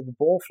I'm looking at the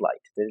ball flight.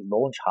 Did it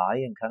launch high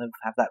and kind of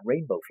have that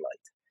rainbow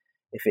flight?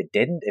 If it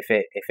didn't, if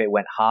it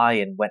went high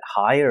and went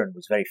higher and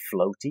was very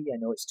floaty, I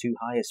know it's too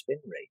high a spin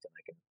rate, and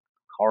I can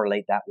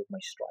correlate that with my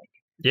strike.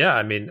 Yeah,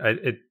 I mean,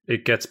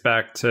 it gets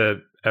back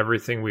to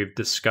everything we've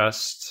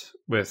discussed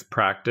with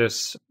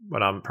practice.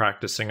 When I'm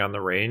practicing on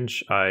the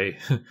range, I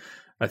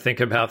think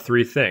about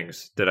three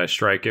things. Did I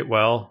strike it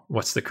well?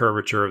 What's the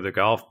curvature of the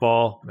golf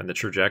ball and the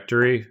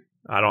trajectory?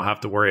 I don't have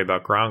to worry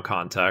about ground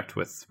contact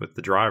with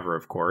the driver,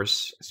 of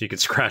course. So you could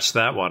scratch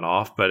that one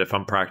off. But if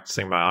I'm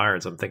practicing my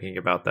irons, I'm thinking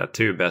about that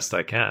too, best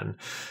I can.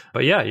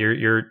 But yeah,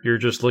 you're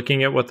just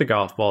looking at what the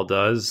golf ball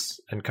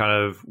does and kind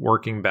of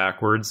working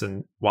backwards.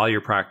 And while you're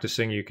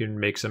practicing, you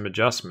can make some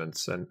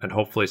adjustments. And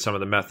hopefully some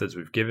of the methods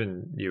we've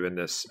given you in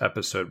this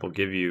episode will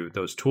give you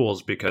those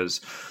tools,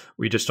 because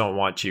we just don't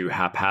want you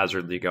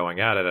haphazardly going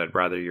at it. I'd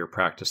rather your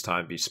practice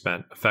time be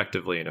spent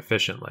effectively and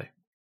efficiently.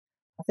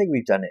 I think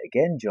we've done it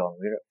again, John.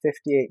 We're at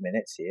 58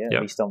 minutes here, yep.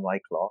 At least on my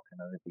clock. I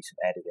know there'll be some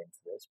editing to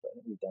this, but I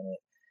think we've done it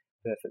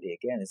perfectly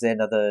again. Is there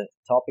another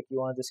topic you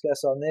want to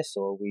discuss on this,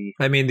 or we?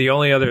 I mean, the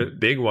only other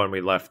big one we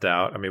left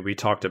out, I mean, we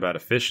talked about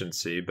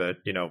efficiency, but,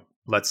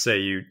 let's say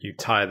you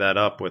tie that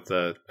up with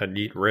a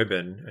neat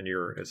ribbon and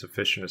you're as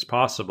efficient as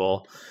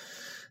possible.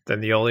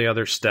 Then the only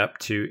other step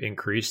to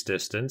increase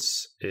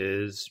distance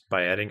is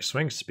by adding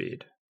swing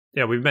speed.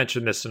 Yeah, we've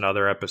mentioned this in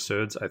other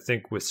episodes. I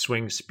think with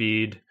swing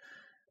speed,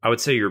 I would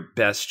say your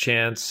best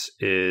chance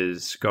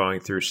is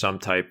going through some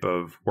type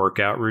of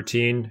workout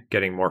routine,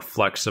 getting more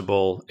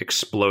flexible,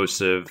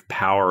 explosive,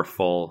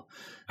 powerful.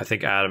 I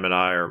think Adam and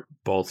I are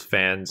both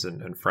fans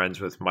and friends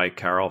with Mike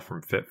Carroll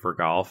from Fit for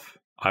Golf.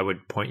 I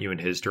would point you in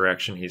his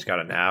direction. He's got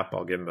an app.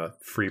 I'll give him a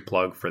free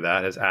plug for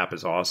that. His app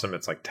is awesome.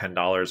 It's like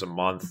 $10 a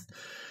month.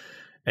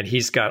 And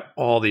he's got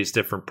all these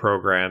different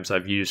programs.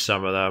 I've used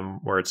some of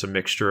them where it's a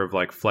mixture of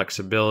like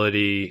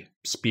flexibility,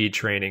 speed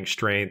training,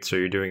 strength. So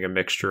you're doing a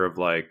mixture of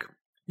like,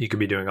 you could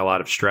be doing a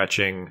lot of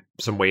stretching,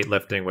 some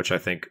weightlifting, which I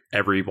think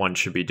everyone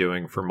should be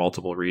doing for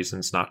multiple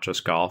reasons, not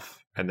just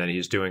golf. And then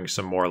he's doing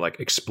some more like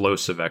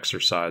explosive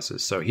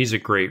exercises. So he's a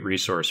great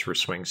resource for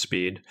swing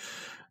speed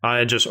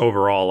and just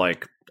overall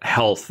like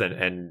health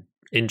and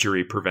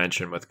injury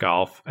prevention with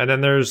golf. And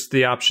then there's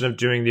the option of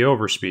doing the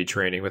overspeed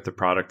training with the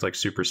product like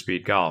Super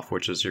Speed Golf,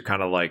 which is you're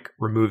kind of like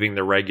removing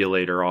the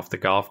regulator off the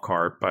golf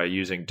cart by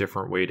using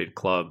different weighted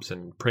clubs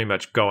and pretty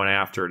much going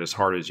after it as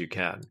hard as you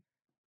can.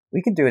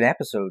 We can do an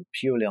episode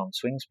purely on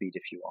swing speed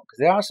if you want, because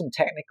there are some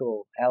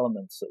technical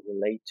elements that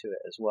relate to it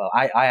as well.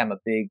 I am a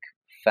big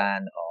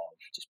fan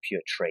of just pure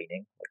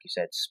training, like you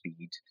said,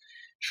 speed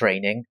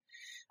training.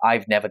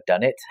 I've never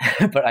done it,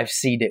 but I've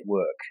seen it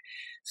work.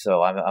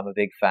 So I'm a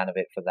big fan of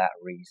it for that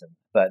reason.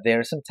 But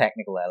there are some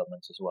technical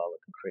elements as well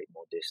that can create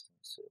more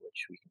distance,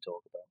 which we can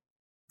talk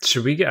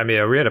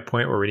about. Are we at a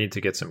point where we need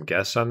to get some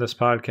guests on this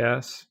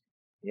podcast?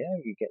 Yeah,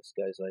 we could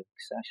get guys like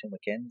Sasha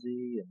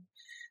McKenzie and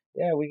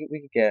yeah, we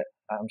could get,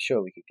 I'm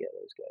sure we could get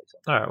those guys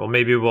on. All right. Well,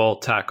 maybe we'll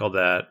tackle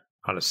that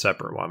on a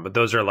separate one. But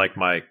those are like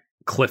my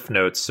cliff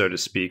notes, so to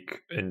speak,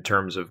 in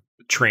terms of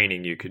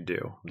training you could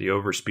do. The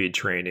overspeed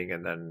training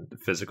and then the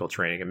physical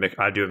training. And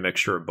I do a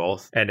mixture of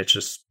both. And it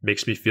just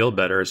makes me feel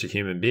better as a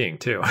human being,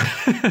 too.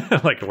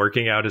 Like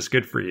working out is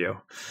good for you.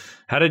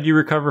 How did you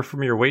recover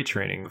from your weight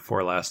training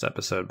before last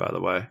episode, by the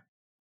way?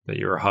 that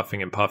you were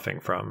huffing and puffing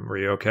from. Were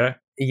you okay?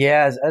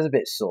 Yeah, I was a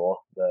bit sore,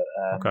 but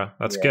Okay,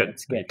 that's good.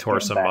 You tore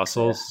some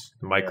muscles,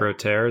 micro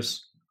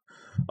tears.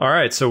 All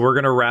right, so we're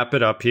going to wrap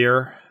it up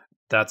here.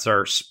 That's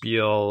our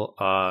spiel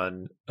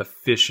on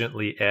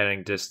efficiently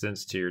adding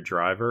distance to your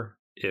driver.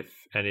 If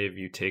any of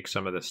you take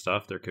some of this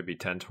stuff, there could be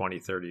 10, 20,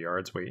 30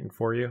 yards waiting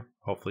for you.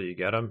 Hopefully you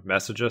get them.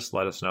 Message us.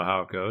 Let us know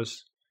how it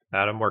goes.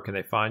 Adam, where can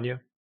they find you?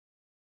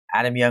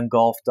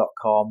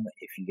 AdamYoungGolf.com.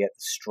 If you get the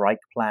strike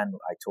plan,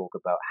 I talk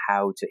about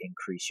how to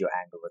increase your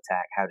angle of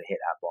attack, how to hit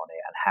up on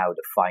it, and how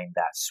to find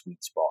that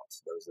sweet spot.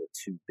 Those are the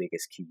two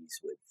biggest keys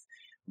with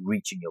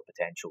reaching your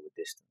potential with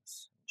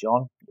distance.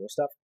 John, your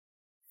stuff?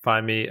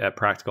 Find me at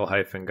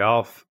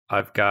Practical-Golf.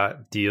 I've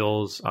got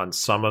deals on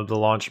some of the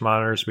launch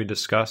monitors we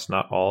discussed,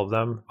 not all of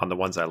them, on the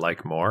ones I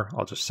like more.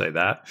 I'll just say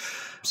that.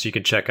 So you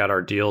can check out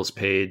our deals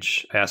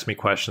page, ask me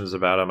questions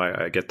about them.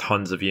 I get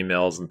tons of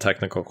emails and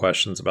technical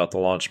questions about the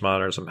launch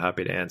monitors. I'm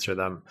happy to answer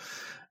them.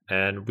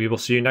 And we will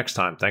see you next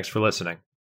time. Thanks for listening.